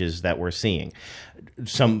images that we're seeing.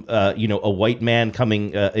 Some, a white man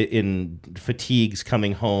coming in fatigues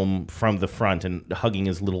coming home from the front and hugging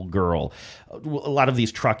his little girl. A lot of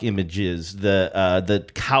these truck images, the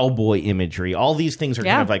cowboy imagery, all these things are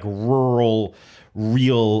kind of like rural,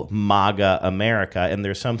 real MAGA America. And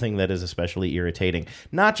there's something that is especially irritating,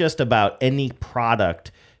 not just about any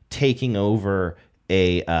product taking over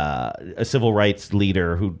a civil rights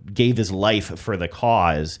leader who gave his life for the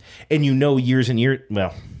cause, and years and years.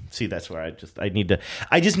 Well, see, that's where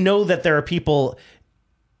I just know that there are people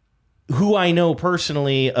who I know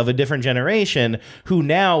personally of a different generation who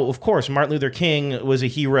now, of course, Martin Luther King was a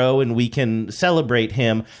hero and we can celebrate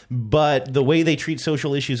him, but the way they treat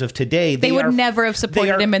social issues of today, they would never have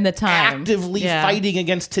supported him in the time. Actively fighting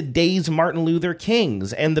against today's Martin Luther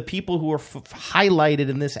Kings, and the people who are highlighted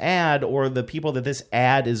in this ad, or the people that this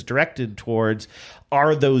ad is directed towards,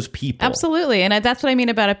 are those people. Absolutely. And that's what I mean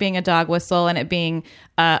about it being a dog whistle and it being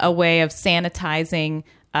a way of sanitizing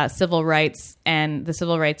civil rights and the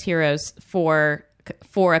civil rights heroes for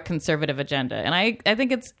a conservative agenda. And I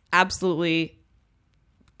think it's absolutely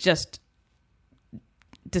just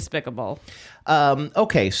despicable.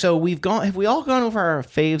 Okay, so have we all gone over our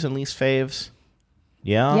faves and least faves?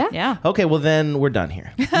 Yeah. Okay, well then we're done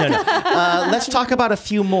here. No. Let's talk about a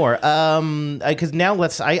few more. Because now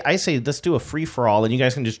I say let's do a free for all, and you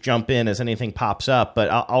guys can just jump in as anything pops up. But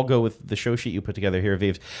I'll go with the show sheet you put together here,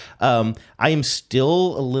 Vives. I am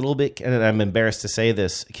still a little bit, and I'm embarrassed to say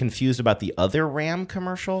this, confused about the other Ram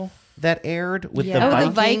commercial that aired with the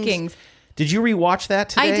Vikings. Did you rewatch that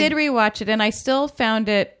today? I did rewatch it, and I still found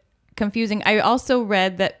it confusing. I also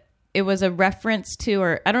read that it was a reference to,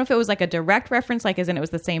 or I don't know if it was like a direct reference, like as in it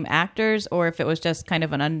was the same actors, or if it was just kind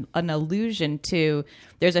of an allusion to,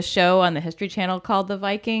 there's a show on the History Channel called The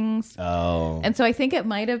Vikings. Oh. And so I think it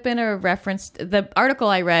might have been a reference. The article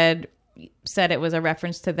I read said it was a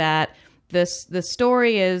reference to that. The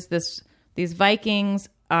story is these Vikings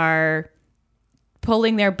are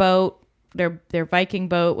pulling their boat, their Viking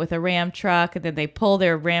boat with a Ram truck, and then they pull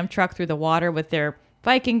their Ram truck through the water with their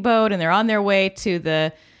Viking boat, and they're on their way to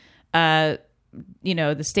the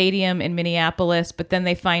stadium in Minneapolis, but then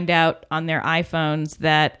they find out on their iPhones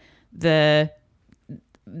that the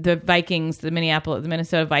Vikings, the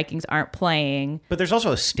Minnesota Vikings aren't playing. But there's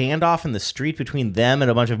also a standoff in the street between them and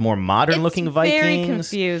a bunch of more modern-looking Vikings. It's very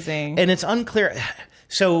confusing. And it's unclear.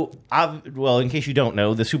 So, in case you don't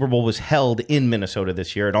know, the Super Bowl was held in Minnesota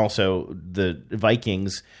this year, and also the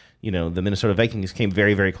Vikings, the Minnesota Vikings came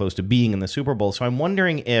very, very close to being in the Super Bowl. So I'm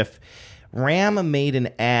wondering if Ram made an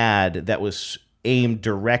ad that was aimed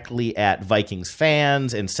directly at Vikings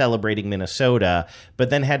fans and celebrating Minnesota, but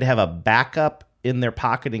then had to have a backup in their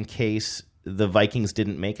pocket in case the Vikings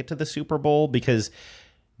didn't make it to the Super Bowl, because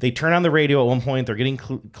They turn on the radio at one point. They're getting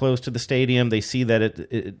close to the stadium. They see that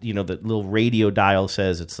it the little radio dial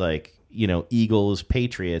says it's like, Eagles,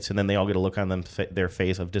 Patriots, and then they all get a look on their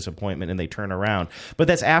face of disappointment, and they turn around. But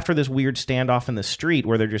that's after this weird standoff in the street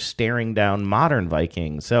where they're just staring down modern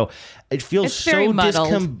Vikings. So it feels so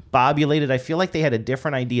discombobulated. I feel like they had a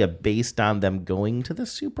different idea based on them going to the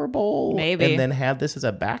Super Bowl. Maybe. And then had this as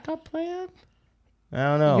a backup plan? I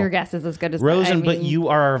don't know. Your guess is as good as Rosen, but you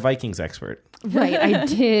are our Vikings expert. Right. I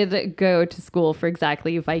did go to school for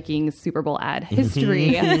exactly Vikings Super Bowl ad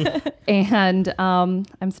history. And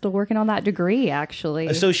I'm still working on that degree, actually.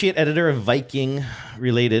 Associate editor of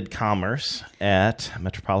Viking-related commerce at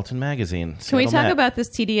Metropolitan Magazine. Can we talk about this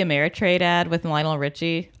TD Ameritrade ad with Lionel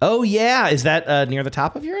Richie? Oh, yeah. Is that near the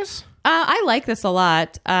top of yours? I like this a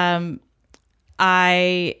lot.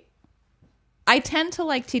 I tend to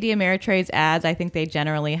like TD Ameritrade's ads. I think they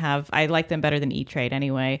generally I like them better than E-Trade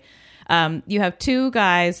anyway. You have two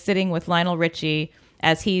guys sitting with Lionel Richie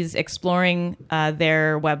as he's exploring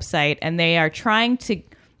their website, and they are trying to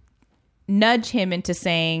nudge him into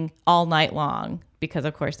saying All Night Long, because,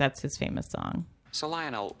 of course, that's his famous song. So,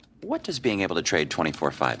 Lionel, what does being able to trade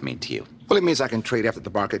 24/5 mean to you? Well, it means I can trade after the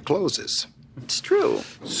market closes. It's true.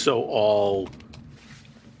 So all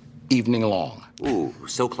evening long. Ooh,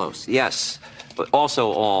 so close. Yes. But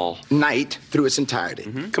also all night through its entirety.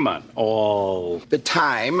 Mm-hmm. Come on, all the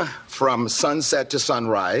time from sunset to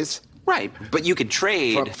sunrise. Right, but you could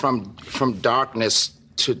trade from darkness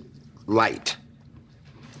to light.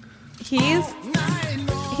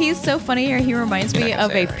 He's so funny here. He reminds me of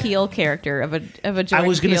a Peele character, of a Jordan Peele. I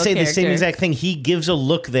was going to say character. the same exact thing. He gives a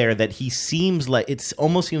look there that he seems like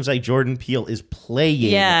almost seems like Jordan Peele is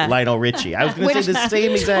playing Lionel Richie. I was going to say the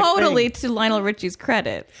same exact totally thing. To Lionel Richie's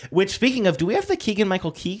credit. Which, speaking of, do we have the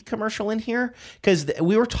Keegan-Michael Key commercial in here? Because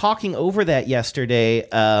we were talking over that yesterday,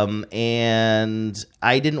 and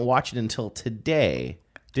I didn't watch it until today.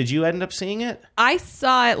 Did you end up seeing it? I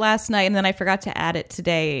saw it last night, and then I forgot to add it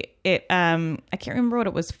today. I can't remember what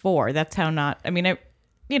it was for. That's how not. I mean,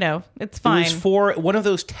 it's fine. It was for one of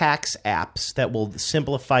those tax apps that will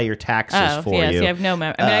simplify your taxes for you. Yes, you have no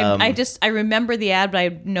memory. I mean, I remember the ad, but I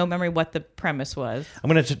have no memory what the premise was. I'm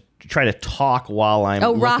going to try to talk while I'm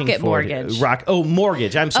looking Rocket for Mortgage.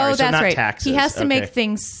 Mortgage. I'm sorry. Oh, that's not right. Taxes. He has to make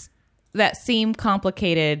things that seem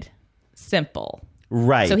complicated simple.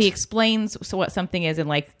 Right. So he explains what something is in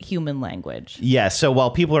like human language. Yeah. So while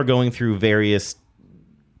people are going through various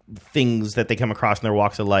things that they come across in their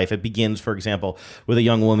walks of life, it begins, for example, with a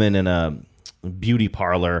young woman in a beauty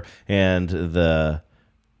parlor and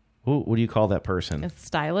what do you call that person? A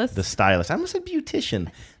stylist? The stylist. I almost said beautician.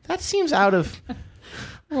 That seems out of...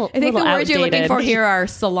 I think the words you're looking for here are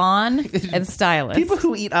salon and stylist. People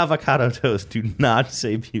who eat avocado toast do not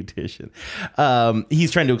say beautician.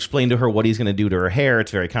 He's trying to explain to her what he's going to do to her hair.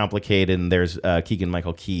 It's very complicated, and there's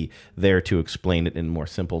Keegan-Michael Key there to explain it in more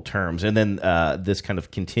simple terms. And then this kind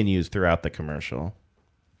of continues throughout the commercial.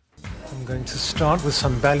 I'm going to start with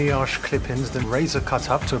some balayage clip-ins, then razor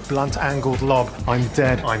cut up to a blunt angled lob. I'm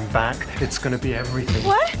dead. I'm back. It's going to be everything.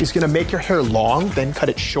 What? He's going to make your hair long, then cut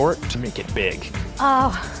it short to make it big.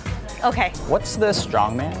 Oh, okay. What's the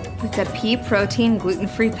strongman? It's a pea protein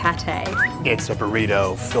gluten-free pate. It's a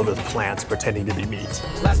burrito filled with plants pretending to be meat.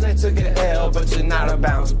 Last night took an L, but you're not a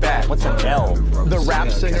bounce back. What's an L? The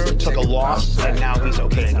rap singer took a loss, and now he's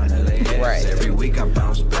okay. Right. Every week I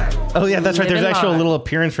bounce back. Oh, yeah, that's right. There's actually a little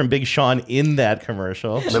appearance from Big Sean in that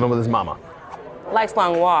commercial. Living with his mama. Likes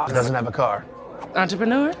long walks. Doesn't have a car.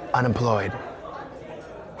 Entrepreneur? Unemployed.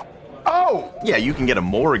 Oh! Yeah, you can get a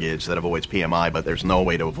mortgage that avoids PMI, but there's no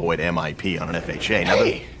way to avoid MIP on an FHA.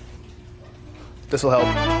 Hey! This will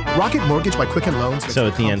help. Rocket Mortgage by Quicken Loans. So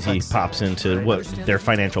at the end, he pops into their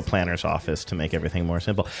financial planner's office to make everything more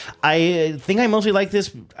simple. I think I mostly like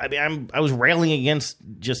this. I mean, I was railing against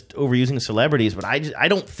just overusing celebrities, but I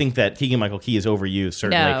don't think that Keegan-Michael Key is overused,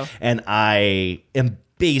 certainly. No. And I am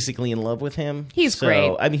basically in love with him. He's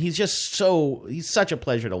great. I mean, he's such a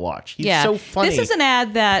pleasure to watch. He's so funny. This is an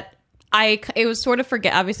ad that it was sort of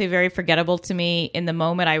obviously very forgettable to me in the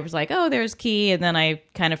moment. I was like, oh, there's Key. And then I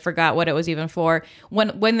kind of forgot what it was even for.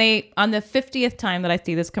 When they, on the 50th time that I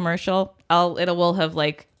see this commercial, it will have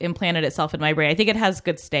like implanted itself in my brain. I think it has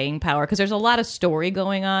good staying power because there's a lot of story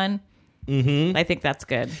going on. Mm-hmm. I think that's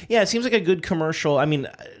good. Yeah, it seems like a good commercial. I mean,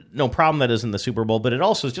 no problem that is in the Super Bowl, but it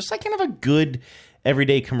also is just like kind of a good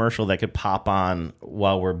everyday commercial that could pop on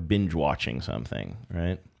while we're binge watching something,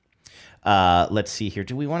 right? Let's see here.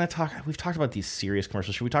 Do we want to talk? We've talked about these serious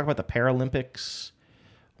commercials. Should we talk about the Paralympics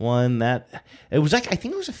one? That it was like, I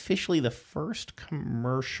think it was officially the first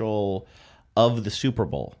commercial of the Super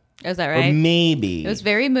Bowl. Is that Or right? maybe. It was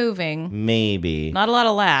very moving. Maybe. Not a lot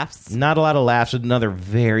of laughs. Not a lot of laughs. Another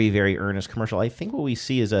very, very earnest commercial. I think what we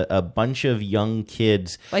see is a bunch of young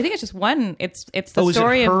kids. Well, I think it's just one. It's the is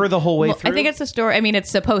story it her of the whole way well, through? I think it's the story. I mean,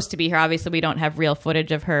 it's supposed to be her. Obviously, we don't have real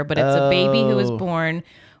footage of her, but it's a baby who was born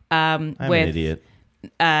I'm with an idiot.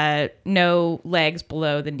 No legs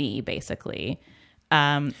below the knee, basically.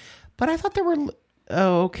 But I thought there were.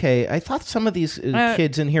 Oh, okay. I thought some of these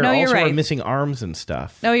kids in here no, you're also were right. missing arms and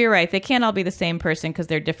stuff. No, you're right. They can't all be the same person because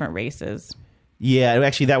they're different races. Yeah,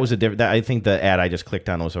 actually, that was a different. I think the ad I just clicked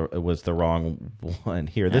on was the wrong one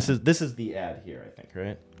here. This is the ad here, I think,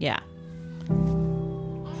 right? Yeah.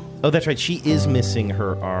 Oh, that's right. She is missing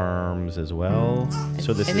her arms as well.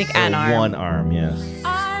 So this I is think an arm. one arm, yes.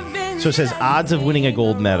 So it says odds of winning a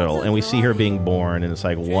gold medal, and we see her being born, and it's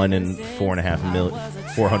like 1 in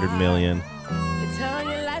 400 million.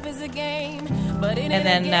 And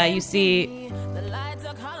then you see.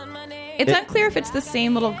 It's unclear if it's the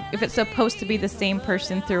same if it's supposed to be the same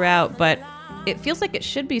person throughout, but it feels like it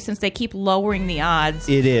should be since they keep lowering the odds.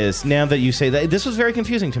 It is. Now that you say that, this was very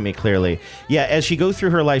confusing to me, clearly. Yeah, as she goes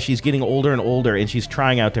through her life, she's getting older and older, and she's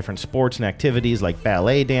trying out different sports and activities like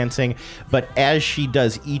ballet dancing. But as she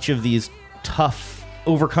does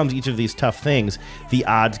overcomes each of these tough things, the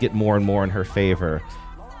odds get more and more in her favor.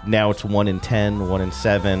 Now it's 1 in 10, 1 in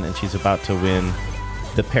 7, and she's about to win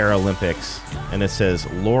the Paralympics. And it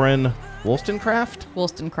says, Lauren Wollstonecraft.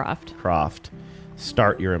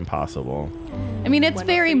 Start your impossible. I mean, it's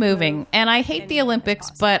very moving, and I hate the Olympics,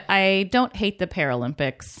 but I don't hate the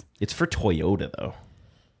Paralympics. It's for Toyota, though.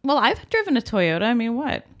 Well, I've driven a Toyota. I mean,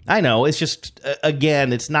 what? I know. It's just,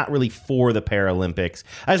 again, it's not really for the Paralympics.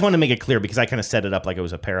 I just want to make it clear because I kind of set it up like it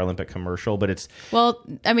was a Paralympic commercial, but it's... Well,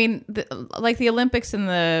 I mean, like the Olympics and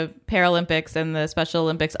the Paralympics and the Special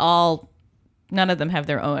Olympics, none of them have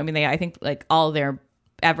their own. I mean, I think like all their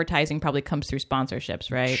advertising probably comes through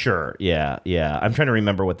sponsorships, right? Sure. Yeah. I'm trying to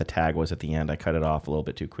remember what the tag was at the end. I cut it off a little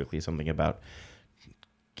bit too quickly. Something about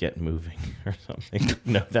get moving or something.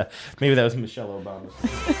 No, maybe that was Michelle Obama.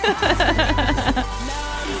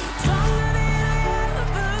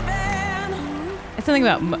 It's something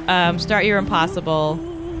about start your impossible.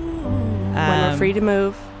 When we're free to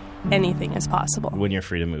move, anything is possible. When you're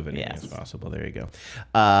free to move, anything is possible. There you go.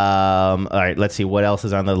 All right, let's see what else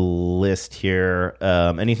is on the list here.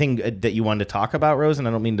 Anything that you wanted to talk about, Rose? And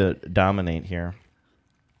I don't mean to dominate here.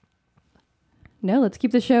 No, let's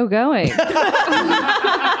keep the show going.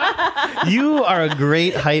 You are a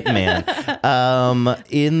great hype man.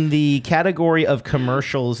 In the category of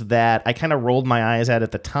commercials that I kind of rolled my eyes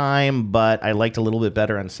at the time, but I liked a little bit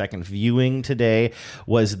better on second viewing today,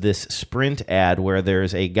 was this Sprint ad where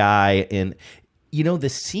there's a guy in... You know, the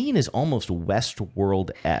scene is almost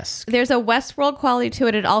Westworld-esque. There's a Westworld quality to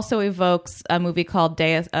it. It also evokes a movie called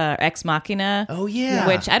Deus Ex Machina. Oh, yeah.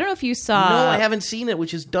 Which I don't know if you saw. No, I haven't seen it,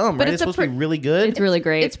 which is dumb, but right? It's supposed to be really good. It's really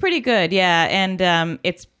great. It's pretty good, yeah. And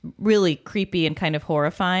it's really creepy and kind of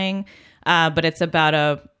horrifying. But it's about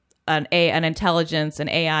an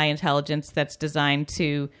AI intelligence that's designed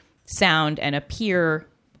to sound and appear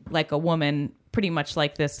like a woman, pretty much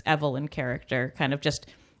like this Evelyn character, kind of just...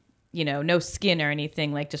 no skin or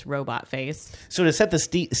anything, like just robot face. So to set the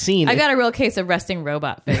scene... I got a real case of resting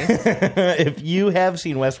robot face. If you have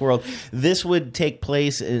seen Westworld, this would take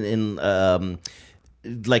place in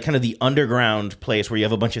like kind of the underground place where you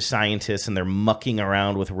have a bunch of scientists and they're mucking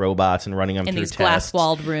around with robots and running them in through these tests.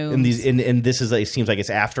 glass-walled rooms. And this is, it seems like it's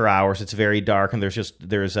after hours. It's very dark, and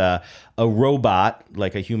there's a robot,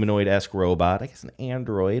 like a humanoid-esque robot, I guess an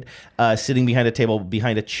android, sitting behind a table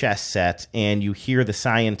behind a chess set, and you hear the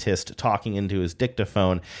scientist talking into his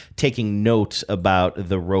dictaphone, taking notes about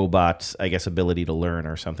the robot's, I guess, ability to learn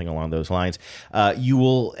or something along those lines. You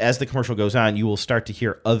will, as the commercial goes on, you will start to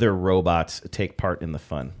hear other robots take part in the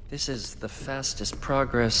fun. This is the fastest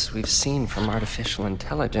progress we've seen from artificial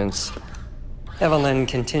intelligence. Evelyn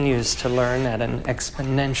continues to learn at an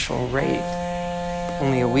exponential rate.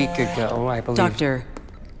 Only a week ago, I believe... Doctor,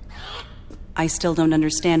 I still don't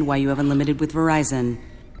understand why you have unlimited with Verizon.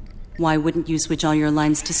 Why wouldn't you switch all your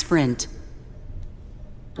lines to Sprint?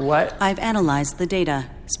 What? I've analyzed the data.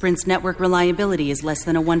 Sprint's network reliability is less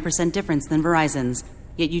than a 1% difference than Verizon's,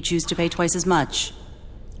 yet you choose to pay twice as much.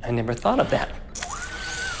 I never thought of that.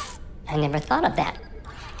 I never thought of that.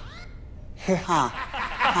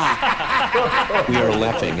 We are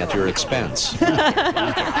laughing at your expense. Okay,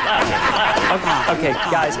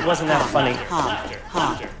 guys, it wasn't that funny.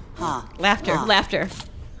 Laughter.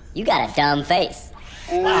 You got a dumb face.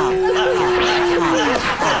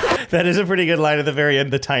 That is a pretty good line at the very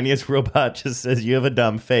end. The tiniest robot just says, "You have a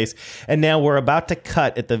dumb face." And now we're about to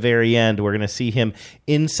cut at the very end. We're going to see him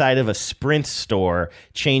inside of a Sprint store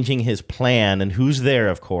changing his plan. And who's there,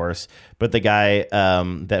 of course, but the guy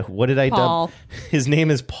what did I Paul. dub? His name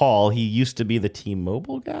is Paul. He used to be the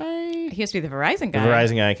T-Mobile guy. He used to be the Verizon guy. The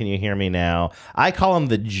Verizon guy. Can you hear me now? I call him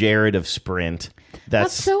the Jared of Sprint.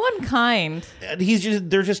 That's so unkind.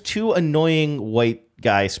 They're just two annoying white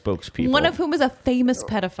guy spokespeople. One of whom is a famous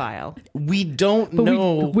pedophile. We don't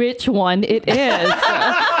know which one it is.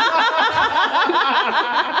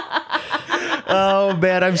 Oh,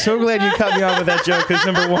 man, I'm so glad you cut me off with that joke because,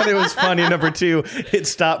 number one, it was funny. Number two, it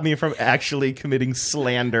stopped me from actually committing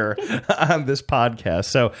slander on this podcast.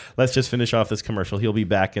 So let's just finish off this commercial. He'll be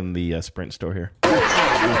back in the Sprint store here.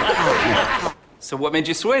 So what made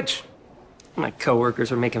you switch? My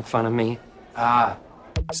coworkers are making fun of me.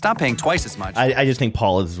 Stop paying twice as much. I just think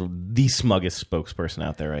Paul is the smuggest spokesperson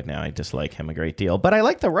out there right now. I dislike him a great deal. But I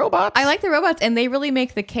like the robots. I like the robots, and they really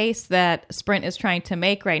make the case that Sprint is trying to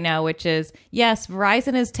make right now, which is, yes,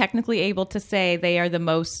 Verizon is technically able to say they are the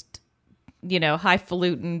most,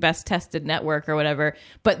 highfalutin, best tested network or whatever,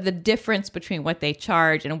 but the difference between what they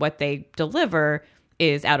charge and what they deliver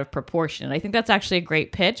is out of proportion. I think that's actually a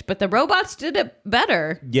great pitch, but the robots did it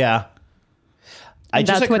better. Yeah.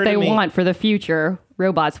 That's what they want for the future.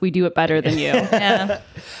 Robots, we do it better than you. Yeah.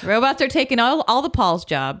 Robots are taking all the Paul's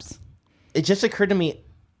jobs. It just occurred to me,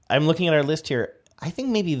 I'm looking at our list here. I think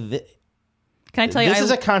maybe Can I tell you? This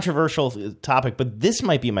is a controversial topic, but this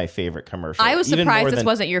might be my favorite commercial. I was surprised this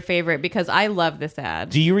wasn't your favorite because I love this ad.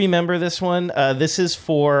 Do you remember this one? This is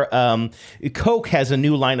for Coke has a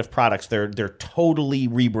new line of products. They're totally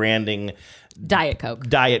rebranding Diet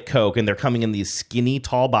Coke, and they're coming in these skinny,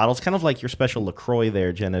 tall bottles, kind of like your special LaCroix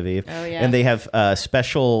there, Genevieve. Oh, yeah. And they have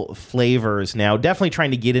special flavors now, definitely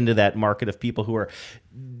trying to get into that market of people who are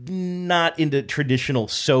not into traditional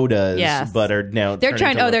sodas, but are now they're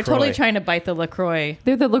totally trying to bite the LaCroix.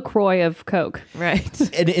 They're the LaCroix of Coke.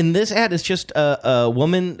 Right. And in this ad, it's just a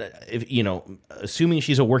woman, assuming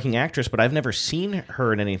she's a working actress, but I've never seen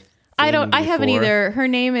her in anything. I haven't either. Her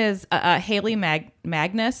name is Haley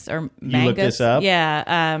Magnus or Magnus. You looked this up? Yeah.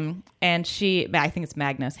 And I think it's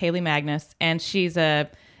Magnus, Haley Magnus, and she's a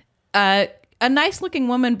nice looking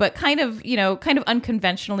woman, but kind of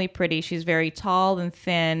unconventionally pretty. She's very tall and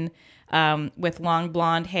thin, with long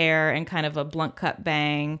blonde hair and kind of a blunt cut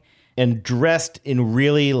bang. And dressed in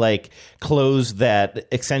really clothes that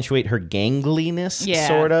accentuate her gangliness,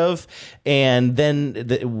 sort of. And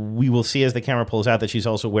then we will see as the camera pulls out that she's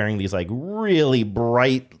also wearing these really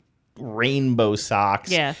bright rainbow socks.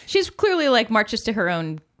 Yeah, she's clearly marches to her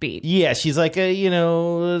own beat. Yeah, she's like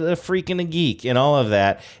a freak and a geek and all of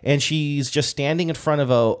that. And she's just standing in front of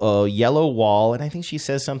a yellow wall. And I think she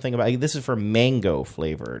says something about, this is for mango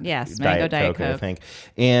flavored. Yes, mango Diet Coke, I think.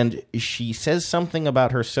 And she says something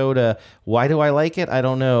about her soda. Why do I like it? I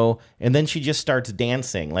don't know. And then she just starts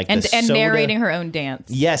dancing. And narrating her own dance.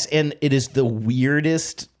 Yes, and it is the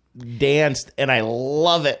weirdest dance. And I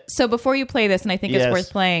love it. So before you play this, and I think it's worth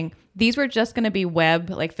playing, these were just going to be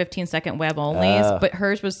 15-second web onlys, but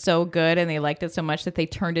hers was so good and they liked it so much that they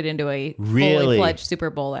turned it into a fully fledged Super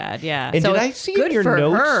Bowl ad. Yeah. And so did I see in your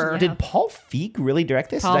notes? Did Paul Feig really direct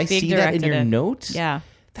this? Did I see that in your notes? Yeah.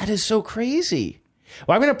 That is so crazy.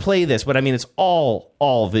 Well, I'm going to play this, but I mean, it's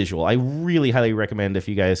all visual. I really highly recommend, if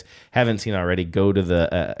you guys haven't seen already, go to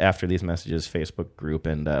the After These Messages Facebook group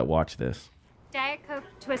and watch this. Diet Coke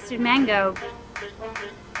Twisted Mango,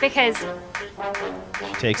 because...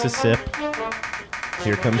 Takes a sip.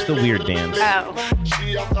 Here comes the weird dance. Oh.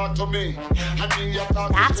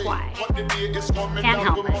 That's why. Can't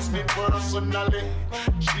help it.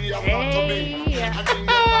 Hey.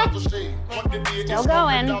 Still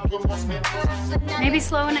going. Maybe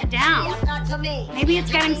slowing it down. Maybe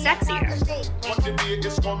it's getting sexier.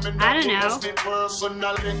 I don't know.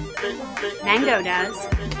 Mango does.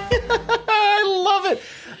 I love it.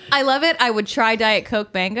 I love it. I would try Diet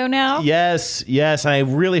Coke Mango now. Yes. I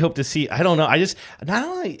really hope to see. I don't know. I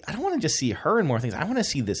don't want to just see her in more things. I want to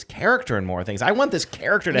see this character in more things. I want this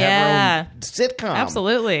character to have her own sitcom.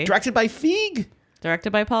 Absolutely. Directed by Feig.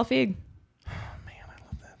 Directed by Paul Feig. Oh man, I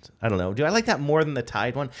love that. I don't know. Do I like that more than the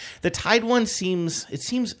Tide one? The Tide one seems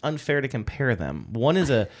unfair to compare them. One is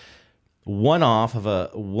a one-off of a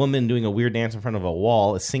woman doing a weird dance in front of a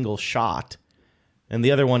wall, a single shot, and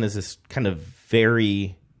the other one is this kind of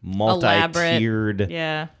very multi-tiered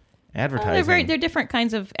advertising. They're different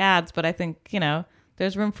kinds of ads, but I think,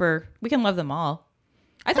 there's room for, we can love them all.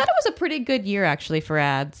 I thought it was a pretty good year actually for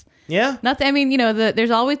ads. Yeah. There's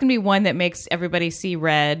always going to be one that makes everybody see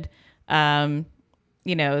red.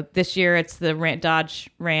 this year it's the Dodge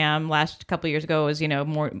Ram. Last couple of years ago it was,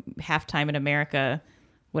 more Halftime in America,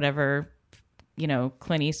 whatever,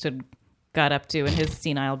 Clint Eastwood got up to in his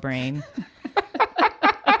senile brain.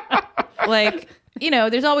 Like,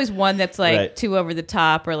 there's always one that's like too over the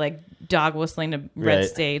top or like dog whistling to red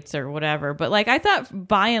states or whatever. But like, I thought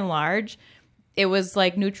by and large, it was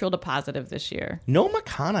like neutral to positive this year. No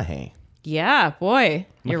McConaughey. Yeah, boy,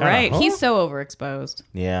 you're right. Huh? He's so overexposed.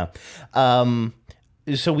 Yeah.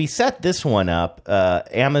 So we set this one up.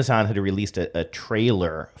 Amazon had released a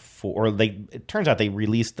trailer it turns out they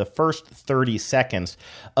released the first 30 seconds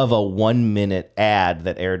of a 1-minute ad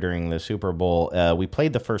that aired during the Super Bowl. We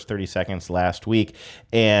played the first 30 seconds last week,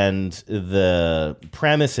 and the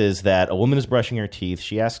premise is that a woman is brushing her teeth.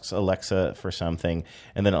 She asks Alexa for something,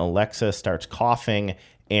 and then Alexa starts coughing,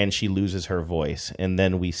 and she loses her voice. And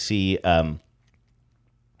then we see Jeff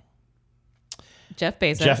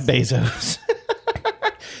Bezos. Jeff Bezos.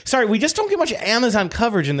 Sorry, we just don't get much Amazon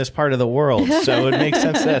coverage in this part of the world, so it makes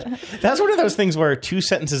sense that's one of those things where 2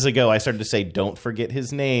 sentences ago I started to say, don't forget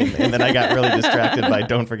his name, and then I got really distracted by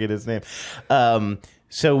don't forget his name.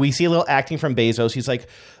 So we see a little acting from Bezos. He's like,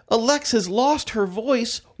 Alexa's lost her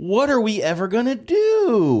voice. What are we ever going to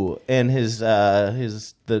do? And his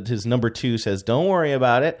number 2 says, don't worry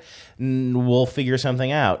about it. We'll figure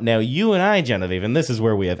something out. Now, you and I, Genevieve, and this is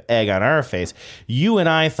where we have egg on our face, you and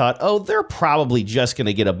I thought, they're probably just going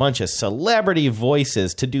to get a bunch of celebrity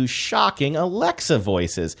voices to do shocking Alexa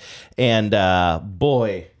voices. And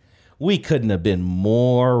boy, we couldn't have been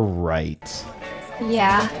more right.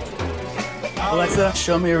 Yeah. Alexa,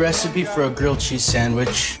 show me a recipe for a grilled cheese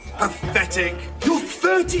sandwich. Pathetic. You're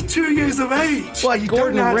 32 years of age. Well, Gordon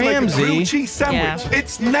don't know how to make a Ramsay. grilled cheese sandwich. Yeah.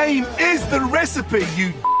 Its name is the recipe,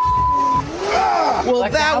 you... Well,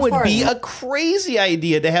 Like that how would far be is a crazy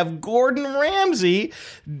idea to have Gordon Ramsay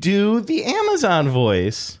do the Amazon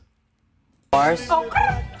voice. Mars?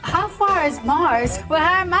 How far is Mars? Well,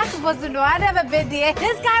 how am I supposed to know? I've never been there.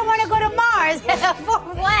 This guy want to go to Mars. For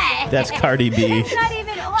what? That's Cardi B. It's not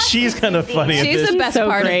even oxygen. She's kind of funny at She's this. the best so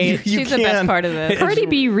part. great. She's the best part of this. Cardi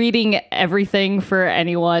B reading everything for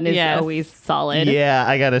anyone is always solid. Yeah,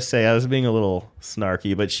 I gotta say, I was being a little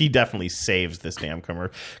snarky, but she definitely saves this damn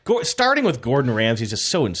commercial. Starting with Gordon Ramsay is just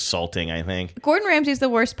so insulting, I think. Gordon Ramsay's the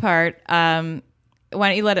worst part. Why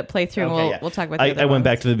don't you let it play through and we'll talk about the other I went ones.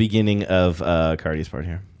 back to the beginning of Cardi's part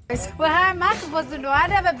here. Well, how am I supposed to know? I've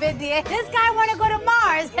never been there. This guy want to go to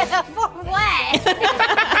Mars. For what?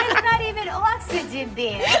 There's not even oxygen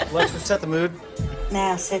there. Alexa, set the mood.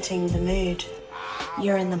 Now setting the mood.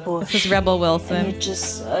 You're in the bush. This is Rebel Wilson. And you're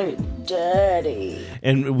just so dirty.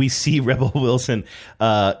 And we see Rebel Wilson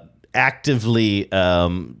actively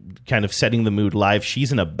kind of setting the mood live.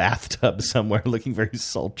 She's in a bathtub somewhere looking very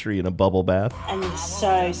sultry in a bubble bath. And you're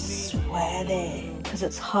so sweaty because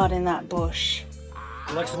it's hot in that bush.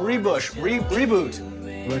 Alexa, reboot.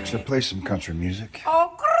 Alexa, play some country music.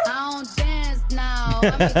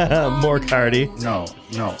 More Cardi. No,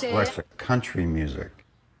 Alexa, country music.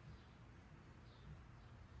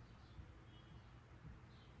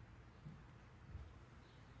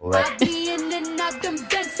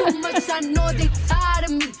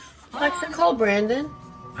 Alexa, call Brandon.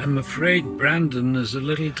 I'm afraid Brandon is a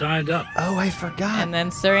little tied up. Oh, I forgot. And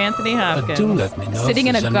then Sir Anthony Hopkins do let me know sitting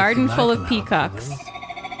if in a there's garden anything full I of can peacocks.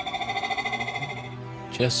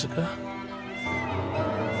 Jessica?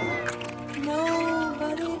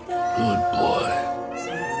 Good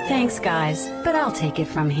boy. Thanks, guys, but I'll take it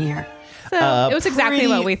from here. So it was exactly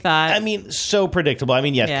what we thought. I mean, so predictable. I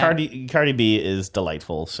mean, yes, Yeah. Cardi B is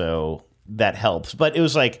delightful, so that helps. But it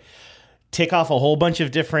was like tick off a whole bunch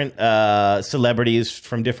of different celebrities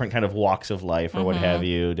from different kind of walks of life or what have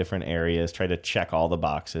you, different areas. Try to check all the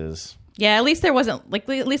boxes. Yeah, at least there wasn't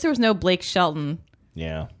at least there was no Blake Shelton.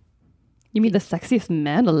 Yeah. You mean the sexiest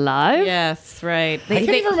man alive? Yes, right. I can't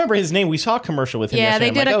even remember his name. We saw a commercial with him. Yeah, yesterday.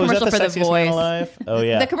 they did I'm a like, commercial is that for The sexiest man Voice. alive? Oh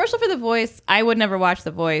yeah. The commercial for The Voice, I would never watch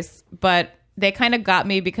The Voice, but they kind of got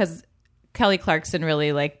me because Kelly Clarkson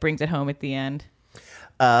really brings it home at the end.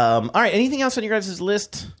 All right. Anything else on your guys'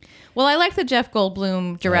 list? Well, I like the Jeff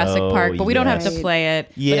Goldblum Jurassic Park, but we don't have to play it.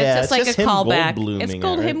 Yeah, but it's just like just a him callback. Goldbluming It's it,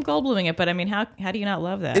 right? him Goldbluming it, but I mean, how do you not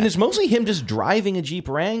love that? And it's mostly him just driving a Jeep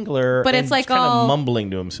Wrangler, But and it's like kind all- of mumbling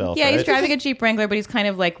to himself. Yeah, right? he's driving a Jeep Wrangler, but he's kind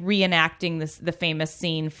of like reenacting the famous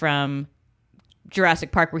scene from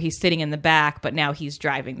Jurassic Park where he's sitting in the back, but now he's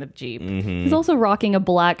driving the Jeep. Mm-hmm. He's also rocking a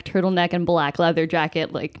black turtleneck and black leather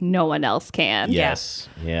jacket like no one else can. Yes.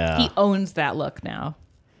 Yeah. He owns that look now.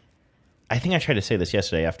 I think I tried to say this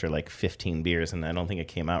yesterday after like 15 beers, and I don't think it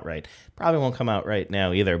came out right. Probably won't come out right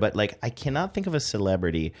now either. But like, I cannot think of a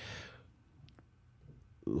celebrity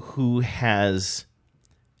who has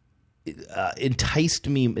enticed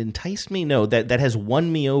me. No, that has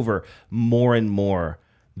won me over more and more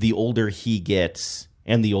the older he gets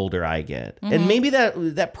and the older I get. And maybe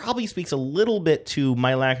that probably speaks a little bit to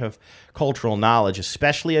my lack of cultural knowledge,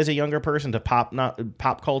 especially as a younger person, to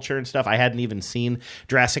pop culture and stuff. I hadn't even seen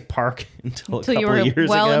Jurassic Park until a couple of years ago.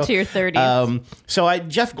 Well into your 30s. So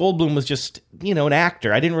Jeff Goldblum was just, an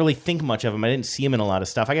actor. I didn't really think much of him. I didn't see him in a lot of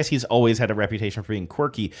stuff. I guess he's always had a reputation for being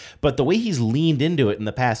quirky, but the way he's leaned into it in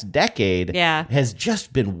the past decade has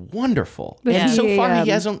just been wonderful. But and so far he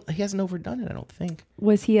hasn't overdone it, I don't think.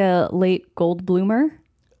 Was he a late Goldbloomer?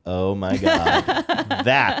 Oh my God.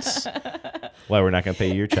 That's why we're not going to pay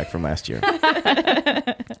you your check from last year.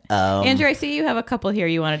 Andrew, I see you have a couple here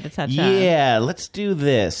you wanted to touch on. Yeah, let's do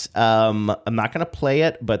this. I'm not going to play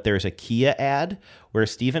it, but there's a Kia ad where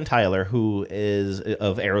Steven Tyler, who is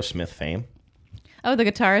of Aerosmith fame. Oh, the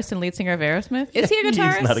guitarist and lead singer of Aerosmith? Is he a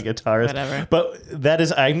guitarist? He's not a guitarist. Whatever. But that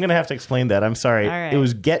is, I'm going to have to explain that. I'm sorry. All right. It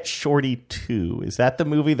was Get Shorty 2. Is that the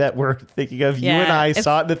movie that we're thinking of? Yeah, you and I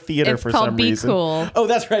saw it in the theater for some reason. It's called Be Cool. Oh,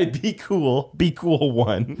 that's right. Be Cool. Be Cool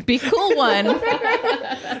 1. Be Cool 1.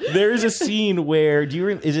 There's a scene where,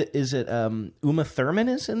 is it Uma Thurman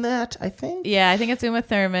is in that, I think? Yeah, I think it's Uma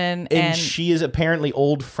Thurman. And she is apparently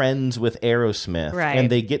old friends with Aerosmith. Right.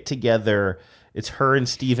 And they get together. It's her and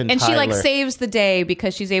Steven Tyler. And she saves the day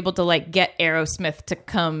because she's able to get Aerosmith to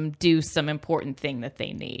come do some important thing that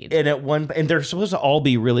they need. And they're supposed to all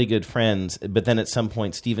be really good friends, but then at some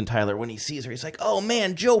point Steven Tyler, when he sees her, he's like, "Oh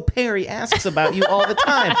man, Joe Perry asks about you all the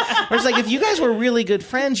time." Or it's like, if you guys were really good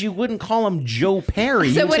friends, you wouldn't call him Joe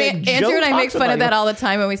Perry. So when Andrew and I make fun of that all the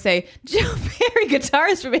time when we say Joe Perry,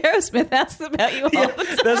 guitarist from Aerosmith, asks about you all the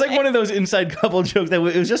time. That's like one of those inside couple jokes that it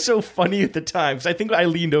was just so funny at the time. Because I think I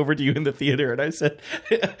leaned over to you in the theater and I said,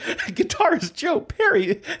 guitarist Joe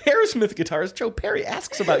Perry, Aerosmith guitarist Joe Perry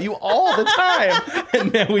asks about you all the time.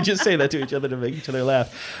 And now we just say that to each other to make each other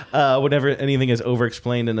laugh whenever anything is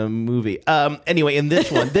over-explained in a movie. Anyway, in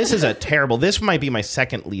this one, this might be my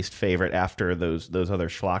second least favorite after those other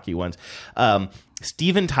schlocky ones.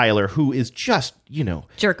 Steven Tyler, who is just,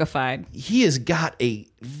 jerkified. He has got a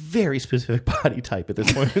very specific body type at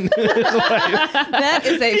this point in his life. That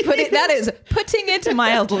is putting it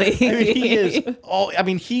mildly.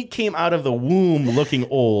 He came out of the womb looking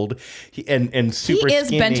old and super skinny. He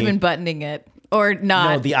is Benjamin Buttoning it. Or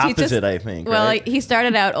not. No, the opposite, I think. Well, right? He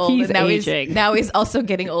started out old, he's and aging. now he's also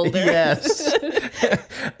getting older. Yes.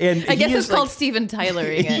 And I guess it's called Steven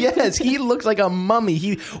Tylering it. Yes, he looks like a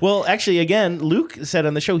mummy. Actually, again, Luke said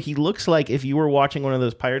on the show, he looks like if you were watching one of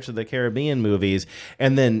those Pirates of the Caribbean movies,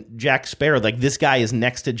 and then Jack Sparrow, this guy is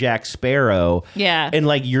next to Jack Sparrow. Yeah. And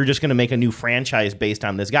you're just going to make a new franchise based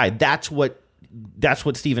on this guy. That's what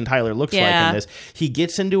Steven Tyler looks like in this. He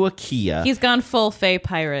gets into a Kia. He's gone full Fey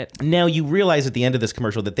pirate. Now, you realize at the end of this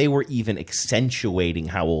commercial that they were even accentuating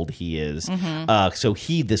how old he is. Mm-hmm. So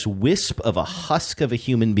this wisp of a husk of a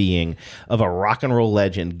human being, of a rock and roll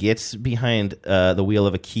legend, gets behind the wheel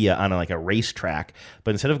of a Kia on a racetrack.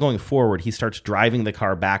 But instead of going forward, he starts driving the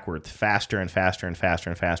car backwards faster and faster and faster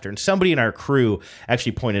and faster. And somebody in our crew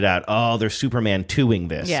actually pointed out, they're Superman 2-ing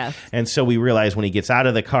this. Yes. And so we realized when he gets out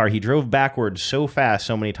of the car, he drove backwards so fast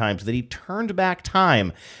so many times that he turned back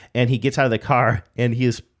time, and he gets out of the car, and he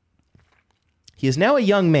is now a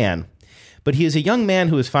young man, but he is a young man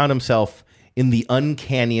who has found himself in the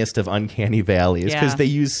uncanniest of uncanny valleys because they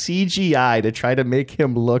use CGI to try to make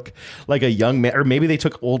him look like a young man, or maybe they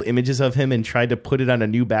took old images of him and tried to put it on a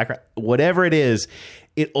new background. Whatever it is,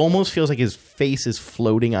 it almost feels like his face is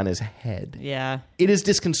floating on his head. Yeah. It is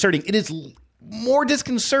disconcerting. It is more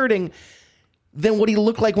disconcerting than what he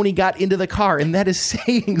looked like when he got into the car, and that is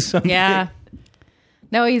saying something. Yeah.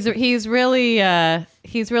 No, he's really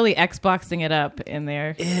Xboxing it up in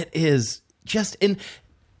there. It is just, and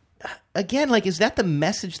again, is that the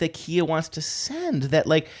message that Kia wants to send? That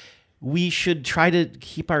we should try to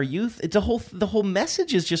keep our youth. It's the whole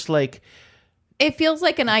message is just it feels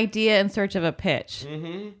like an idea in search of a pitch,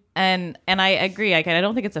 and I agree. I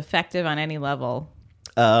don't think it's effective on any level.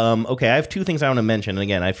 Okay, I have two things I want to mention. And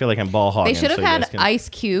again, I feel like I'm ball hogging. They should have had Ice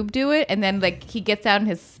Cube do it, and then he gets out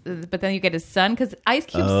but then you get his son, because Ice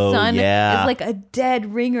Cube's son is a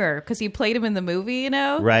dead ringer because he played him in the movie,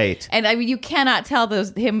 Right. And you cannot tell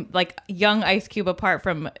young Ice Cube apart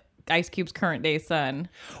from Ice Cube's current day son.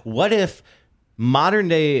 What if modern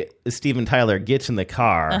day Steven Tyler gets in the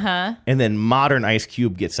car, and then modern Ice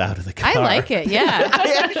Cube gets out of the car? I like it, yeah.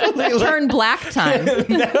 I actually turn black time.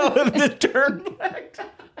 The turn black time.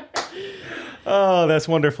 Oh, that's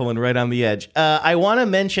wonderful and right on the edge. I want to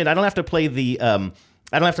mention, I don't have to play the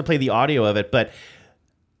audio of it, but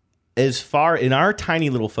as far in our tiny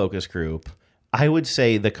little focus group, I would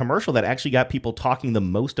say the commercial that actually got people talking the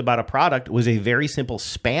most about a product was a very simple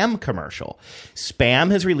Spam commercial. Spam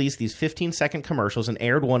has released these 15-second commercials and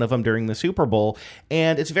aired one of them during the Super Bowl,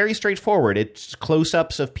 and it's very straightforward. It's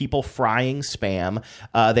close-ups of people frying Spam.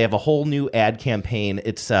 They have a whole new ad campaign.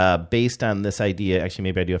 It's based on this idea. Actually,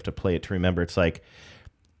 maybe I do have to play it to remember. It's like,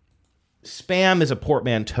 Spam is a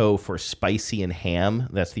portmanteau for spicy and ham.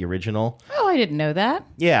 That's the original. Oh, I didn't know that.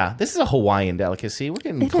 Yeah, this is a Hawaiian delicacy. We're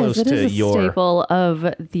getting close to your... It is a staple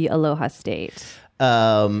of the Aloha State.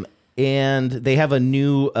 And they have a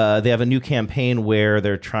new campaign where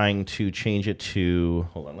they're trying to change it to...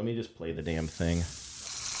 Hold on, let me just play the damn thing.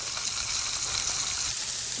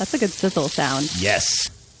 That's a good sizzle sound. Yes.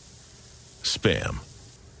 Spam.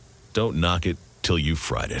 Don't knock it till you've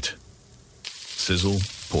fried it. Sizzle,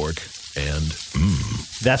 pork, and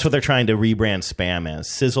That's what they're trying to rebrand Spam as.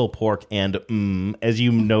 Sizzle, pork, and As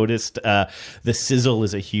you noticed, the sizzle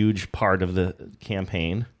is a huge part of the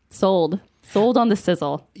campaign. Sold on the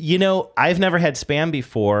sizzle. You know, I've never had Spam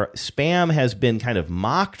before. Spam has been kind of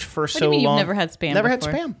mocked for so long. What do you mean you've never had Spam Never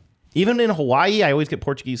before? had Spam. Even in Hawaii, I always get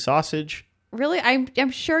Portuguese sausage. Really?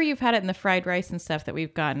 I'm sure you've had it in the fried rice and stuff that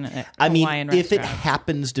we've gotten at I mean, Hawaiian if it restaurants.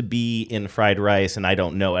 happens to be in fried rice, and I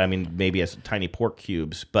don't know, I mean, maybe as tiny pork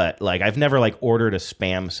cubes, but like I've never like ordered a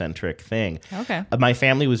Spam-centric thing. Okay. My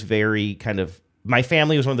family was my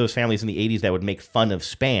family was one of those families in the 80s that would make fun of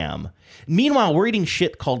Spam. Meanwhile, we're eating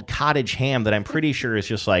shit called cottage ham that I'm pretty sure is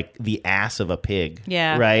just like the ass of a pig.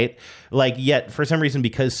 Yeah. Right? Like, yet, for some reason,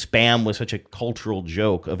 because Spam was such a cultural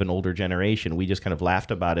joke of an older generation, we just kind of laughed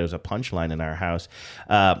about it as a punchline in our house.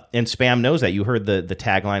 And Spam knows that. You heard the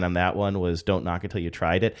tagline on that one was, don't knock it till you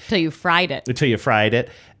tried it. Till you fried it. Until you fried it.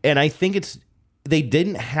 And I think they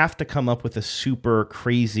didn't have to come up with a super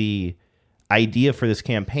crazy idea for this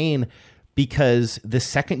campaign, because the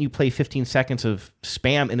second you play 15 seconds of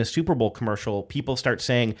Spam in a Super Bowl commercial, people start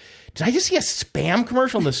saying, did I just see a Spam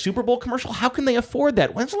commercial in the Super Bowl commercial? How can they afford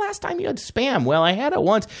that? When's the last time you had Spam? Well, I had it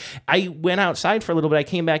once. I went outside for a little bit. I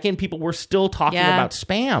came back in. People were still talking about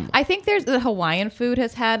Spam. I think the Hawaiian food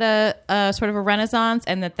has had a sort of a renaissance,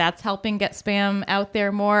 and that's helping get Spam out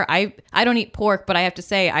there more. I don't eat pork, but I have to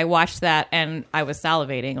say I watched that and I was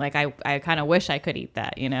salivating. Like I kind of wish I could eat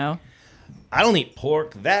that, you know? I don't eat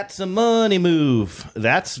pork. That's a money move.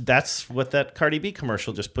 That's what that Cardi B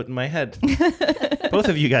commercial just put in my head. Both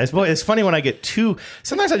of you guys. Boy, it's funny when I get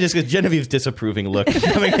sometimes I just get Genevieve's disapproving look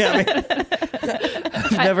coming at me.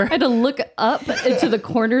 I had to look up into the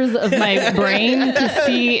corners of my brain to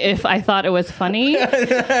see if I thought it was funny.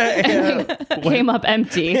 And it came up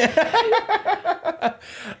empty.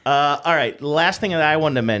 All right. Last thing that I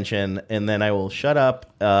wanted to mention, and then I will shut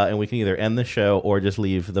up, and we can either end the show or just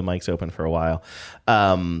leave the mics open for a while.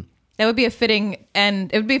 That would be a fitting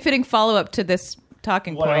follow-up to this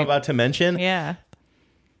talking what point. I'm about to mention. Yeah.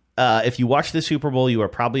 If you watch the Super Bowl, you are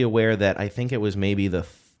probably aware that I think it was maybe the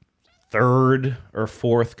third or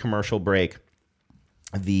fourth commercial break.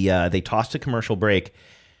 They tossed a commercial break,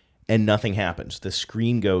 and nothing happens. The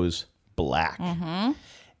screen goes black. Mm-hmm.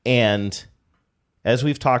 And as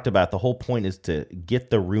we've talked about, the whole point is to get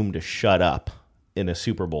the room to shut up in a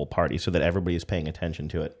Super Bowl party so that everybody is paying attention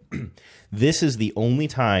to it. This is the only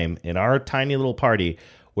time in our tiny little party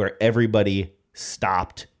where everybody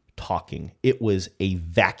stopped talking. It was a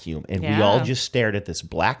vacuum, and we all just stared at this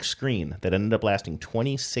black screen that ended up lasting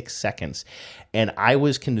 26 seconds. And I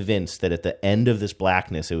was convinced that at the end of this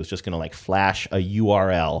blackness, it was just going to like flash a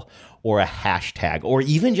URL or a hashtag or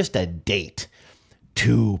even just a date.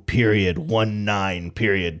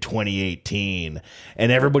 2.19.2018,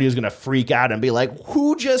 and everybody was going to freak out and be like,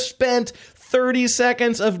 who just spent 30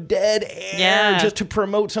 seconds of dead air just to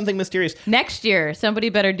promote something mysterious? Next year, somebody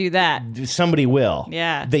better do that. Somebody will.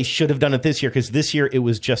 Yeah. They should have done it this year, because this year it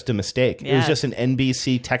was just a mistake. It was just an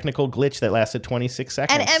NBC technical glitch that lasted 26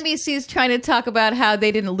 seconds. And NBC's trying to talk about how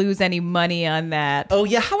they didn't lose any money on that. Oh,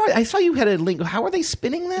 yeah. I saw you had a link. How are they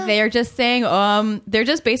spinning that? They're just saying, they're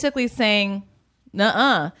just basically saying,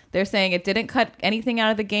 nuh-uh. They're saying it didn't cut anything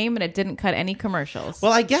out of the game, and it didn't cut any commercials.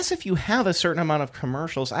 Well, I guess if you have a certain amount of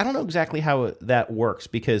commercials, I don't know exactly how that works,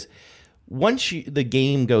 because once the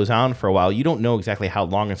game goes on for a while, you don't know exactly how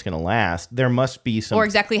long it's going to last. There must be some... Or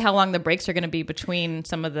exactly how long the breaks are going to be between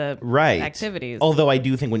some of the activities. Although I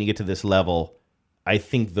do think when you get to this level, I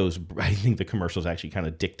think the commercials actually kind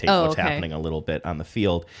of dictate what's happening a little bit on the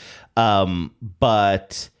field.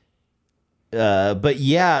 But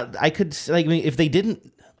yeah, I could, like, I mean, if they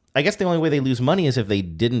didn't, I guess the only way they lose money is if they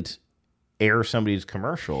didn't air somebody's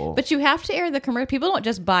commercial. But you have to air the commercial. People don't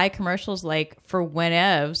just buy commercials like for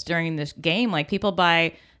whenevs during this game. Like, people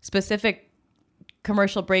buy specific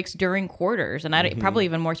commercial breaks during quarters, and probably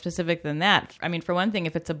even more specific than that. I mean, for one thing,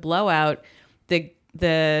 if it's a blowout,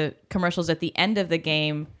 the commercials at the end of the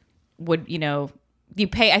game would, you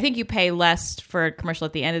pay less for a commercial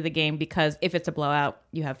at the end of the game because if it's a blowout,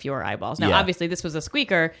 you have fewer eyeballs. Now, obviously, this was a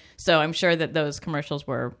squeaker, so I'm sure that those commercials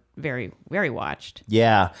were very, very watched.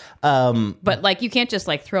 Yeah. But like, you can't just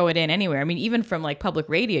like throw it in anywhere. I mean, even from like public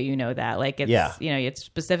radio, that like it's, it's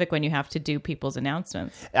specific when you have to do people's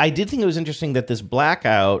announcements. I did think it was interesting that this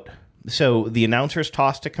blackout. So the announcers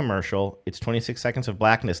tossed a commercial. It's 26 seconds of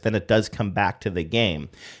blackness. Then it does come back to the game,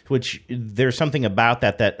 which there's something about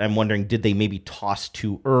that I'm wondering, did they maybe toss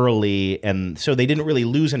too early? And so they didn't really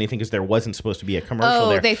lose anything because there wasn't supposed to be a commercial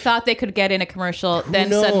there. They thought they could get in a commercial. Then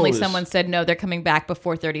suddenly someone said, no, they're coming back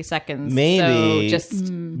before 30 seconds. Maybe. So just,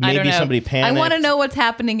 maybe I don't know. Somebody panicked. I want to know what's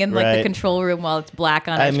happening in like the control room while it's black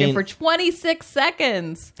on our screen for 26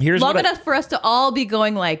 seconds. Long enough for us to all be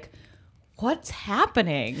going like, what's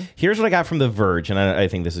happening? Here's what I got from The Verge, and I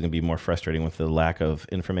think this is going to be more frustrating with the lack of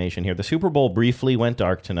information here. The Super Bowl briefly went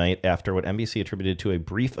dark tonight after what NBC attributed to a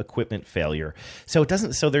brief equipment failure. So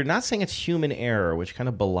they're not saying it's human error, which kind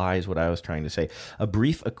of belies what I was trying to say. A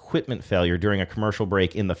brief equipment failure during a commercial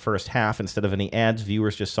break in the first half. Instead of any ads,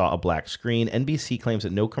 viewers just saw a black screen. NBC claims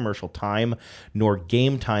that no commercial time nor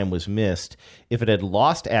game time was missed. If it had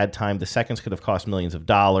lost ad time, the seconds could have cost millions of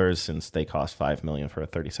dollars, since they cost $5 million for a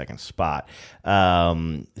 30-second spot.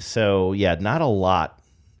 So yeah, not a lot.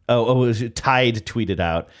 Oh, it was Tide tweeted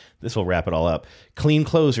out. This will wrap it all up. Clean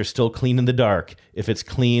clothes are still clean in the dark. If it's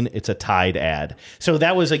clean, it's a Tide ad. So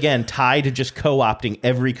that was, again, Tide just co-opting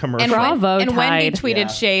every commercial. And Bravo, and Tide. Wendy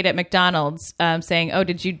tweeted shade at McDonald's, saying, "Oh,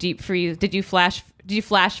 did you deep freeze? Did you flash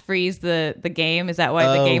freeze the game? Is that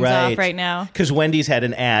why the game's off right now?" Because Wendy's had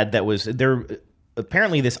an ad that was there.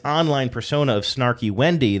 Apparently, this online persona of Snarky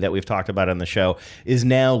Wendy that we've talked about on the show is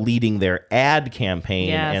now leading their ad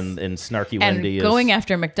campaign, and Snarky Wendy is going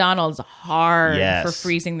after McDonald's hard for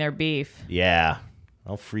freezing their beef. Yeah,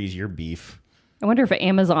 I'll freeze your beef. I wonder if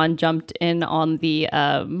Amazon jumped in on the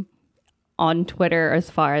on Twitter as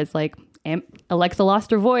far as like Alexa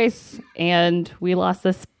lost her voice and we lost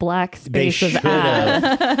this black space of ad.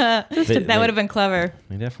 That would have been clever.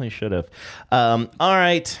 They definitely should have. All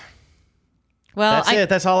right. Well, that's it.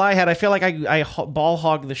 That's all I had. I feel like I ball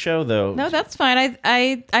hogged the show, though. No, that's fine.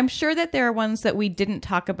 I'm sure that there are ones that we didn't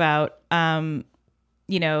talk about. Ad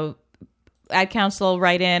Council,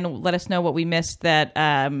 write in, let us know what we missed that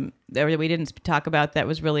we didn't talk about that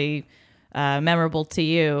was really memorable to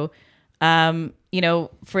you.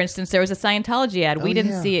 For instance, there was a Scientology ad. We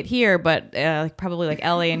didn't see it here, but probably like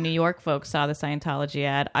LA and New York folks saw the Scientology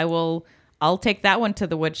ad. I'll take that one to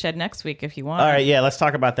the woodshed next week if you want. All right, yeah, let's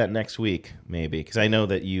talk about that next week, maybe, because I know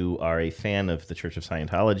that you are a fan of the Church of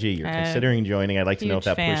Scientology. You're considering joining. I'd like to know if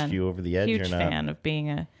that pushed you over the edge or not. Huge fan of being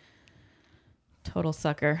a total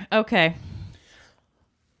sucker. Okay.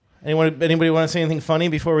 Anybody want to say anything funny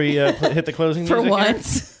before we hit the closing music? For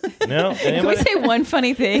once. No? Anybody? Can we say one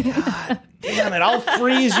funny thing? God damn it, I'll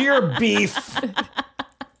freeze your beef.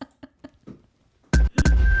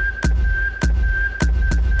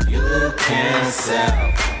 You can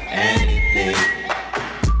sell anything.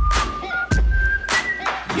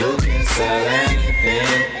 You can sell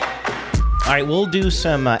anything. All right, we'll do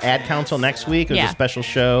some Ad Council next week. It was a special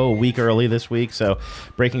show a week early this week, so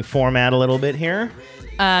breaking format a little bit here.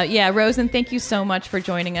 Rosen, thank you so much for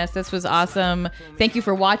joining us. This was awesome. Thank you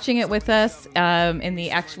for watching it with us in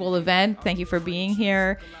the actual event. Thank you for being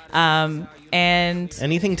here. And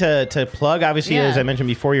anything to plug? Obviously, as I mentioned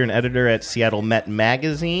before, you're an editor at Seattle Met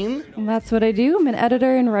Magazine. And that's what I do. I'm an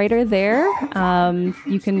editor and writer there.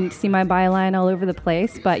 You can see my byline all over the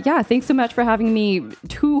place. But yeah, thanks so much for having me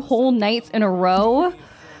 2 whole nights in a row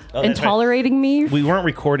and tolerating me. We weren't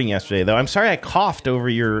recording yesterday, though. I'm sorry I coughed over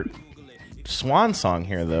your swan song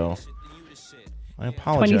here, though. I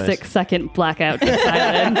apologize. 26-second blackout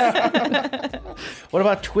silence. What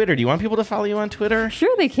about Twitter? Do you want people to follow you on Twitter?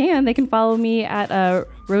 Sure, they can. They can follow me at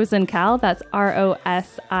Rosenkal. That's ROSINKAL.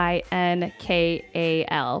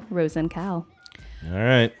 Rosenkal. All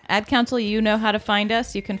right. Ad Council, you know how to find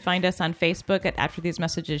us. You can find us on Facebook at After These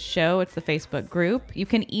Messages Show. It's the Facebook group. You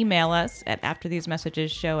can email us at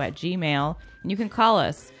afterthesemessageshow@gmail. And you can call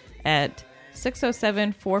us at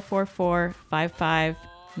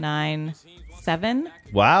 607-444-5597.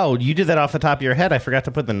 Wow, you did that off the top of your head. I forgot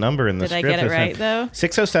to put the number in the script. Did I get it right, though?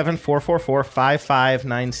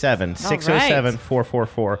 607-444-5597.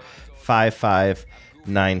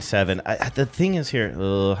 607-444-5597. The thing is here,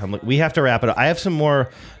 we have to wrap it up. I have some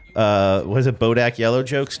more Bodak Yellow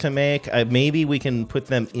jokes to make. Maybe we can put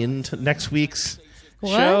them into next week's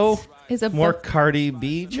show. Is more Cardi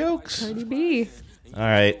B jokes? Cardi B. All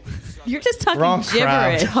right. You're just talking Wrong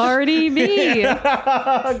gibberish. crowd. Party me.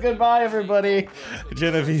 Goodbye, everybody.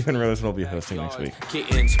 Genevieve and Rosen will be hosting next week.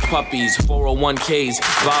 Kittens, puppies, 401ks,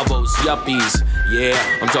 Vavos, yuppies.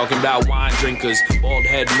 Yeah, I'm talking about wine drinkers, bald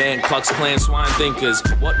head men, Klux Klan swine thinkers.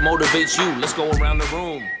 What motivates you? Let's go around the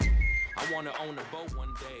room. I want to own a boat one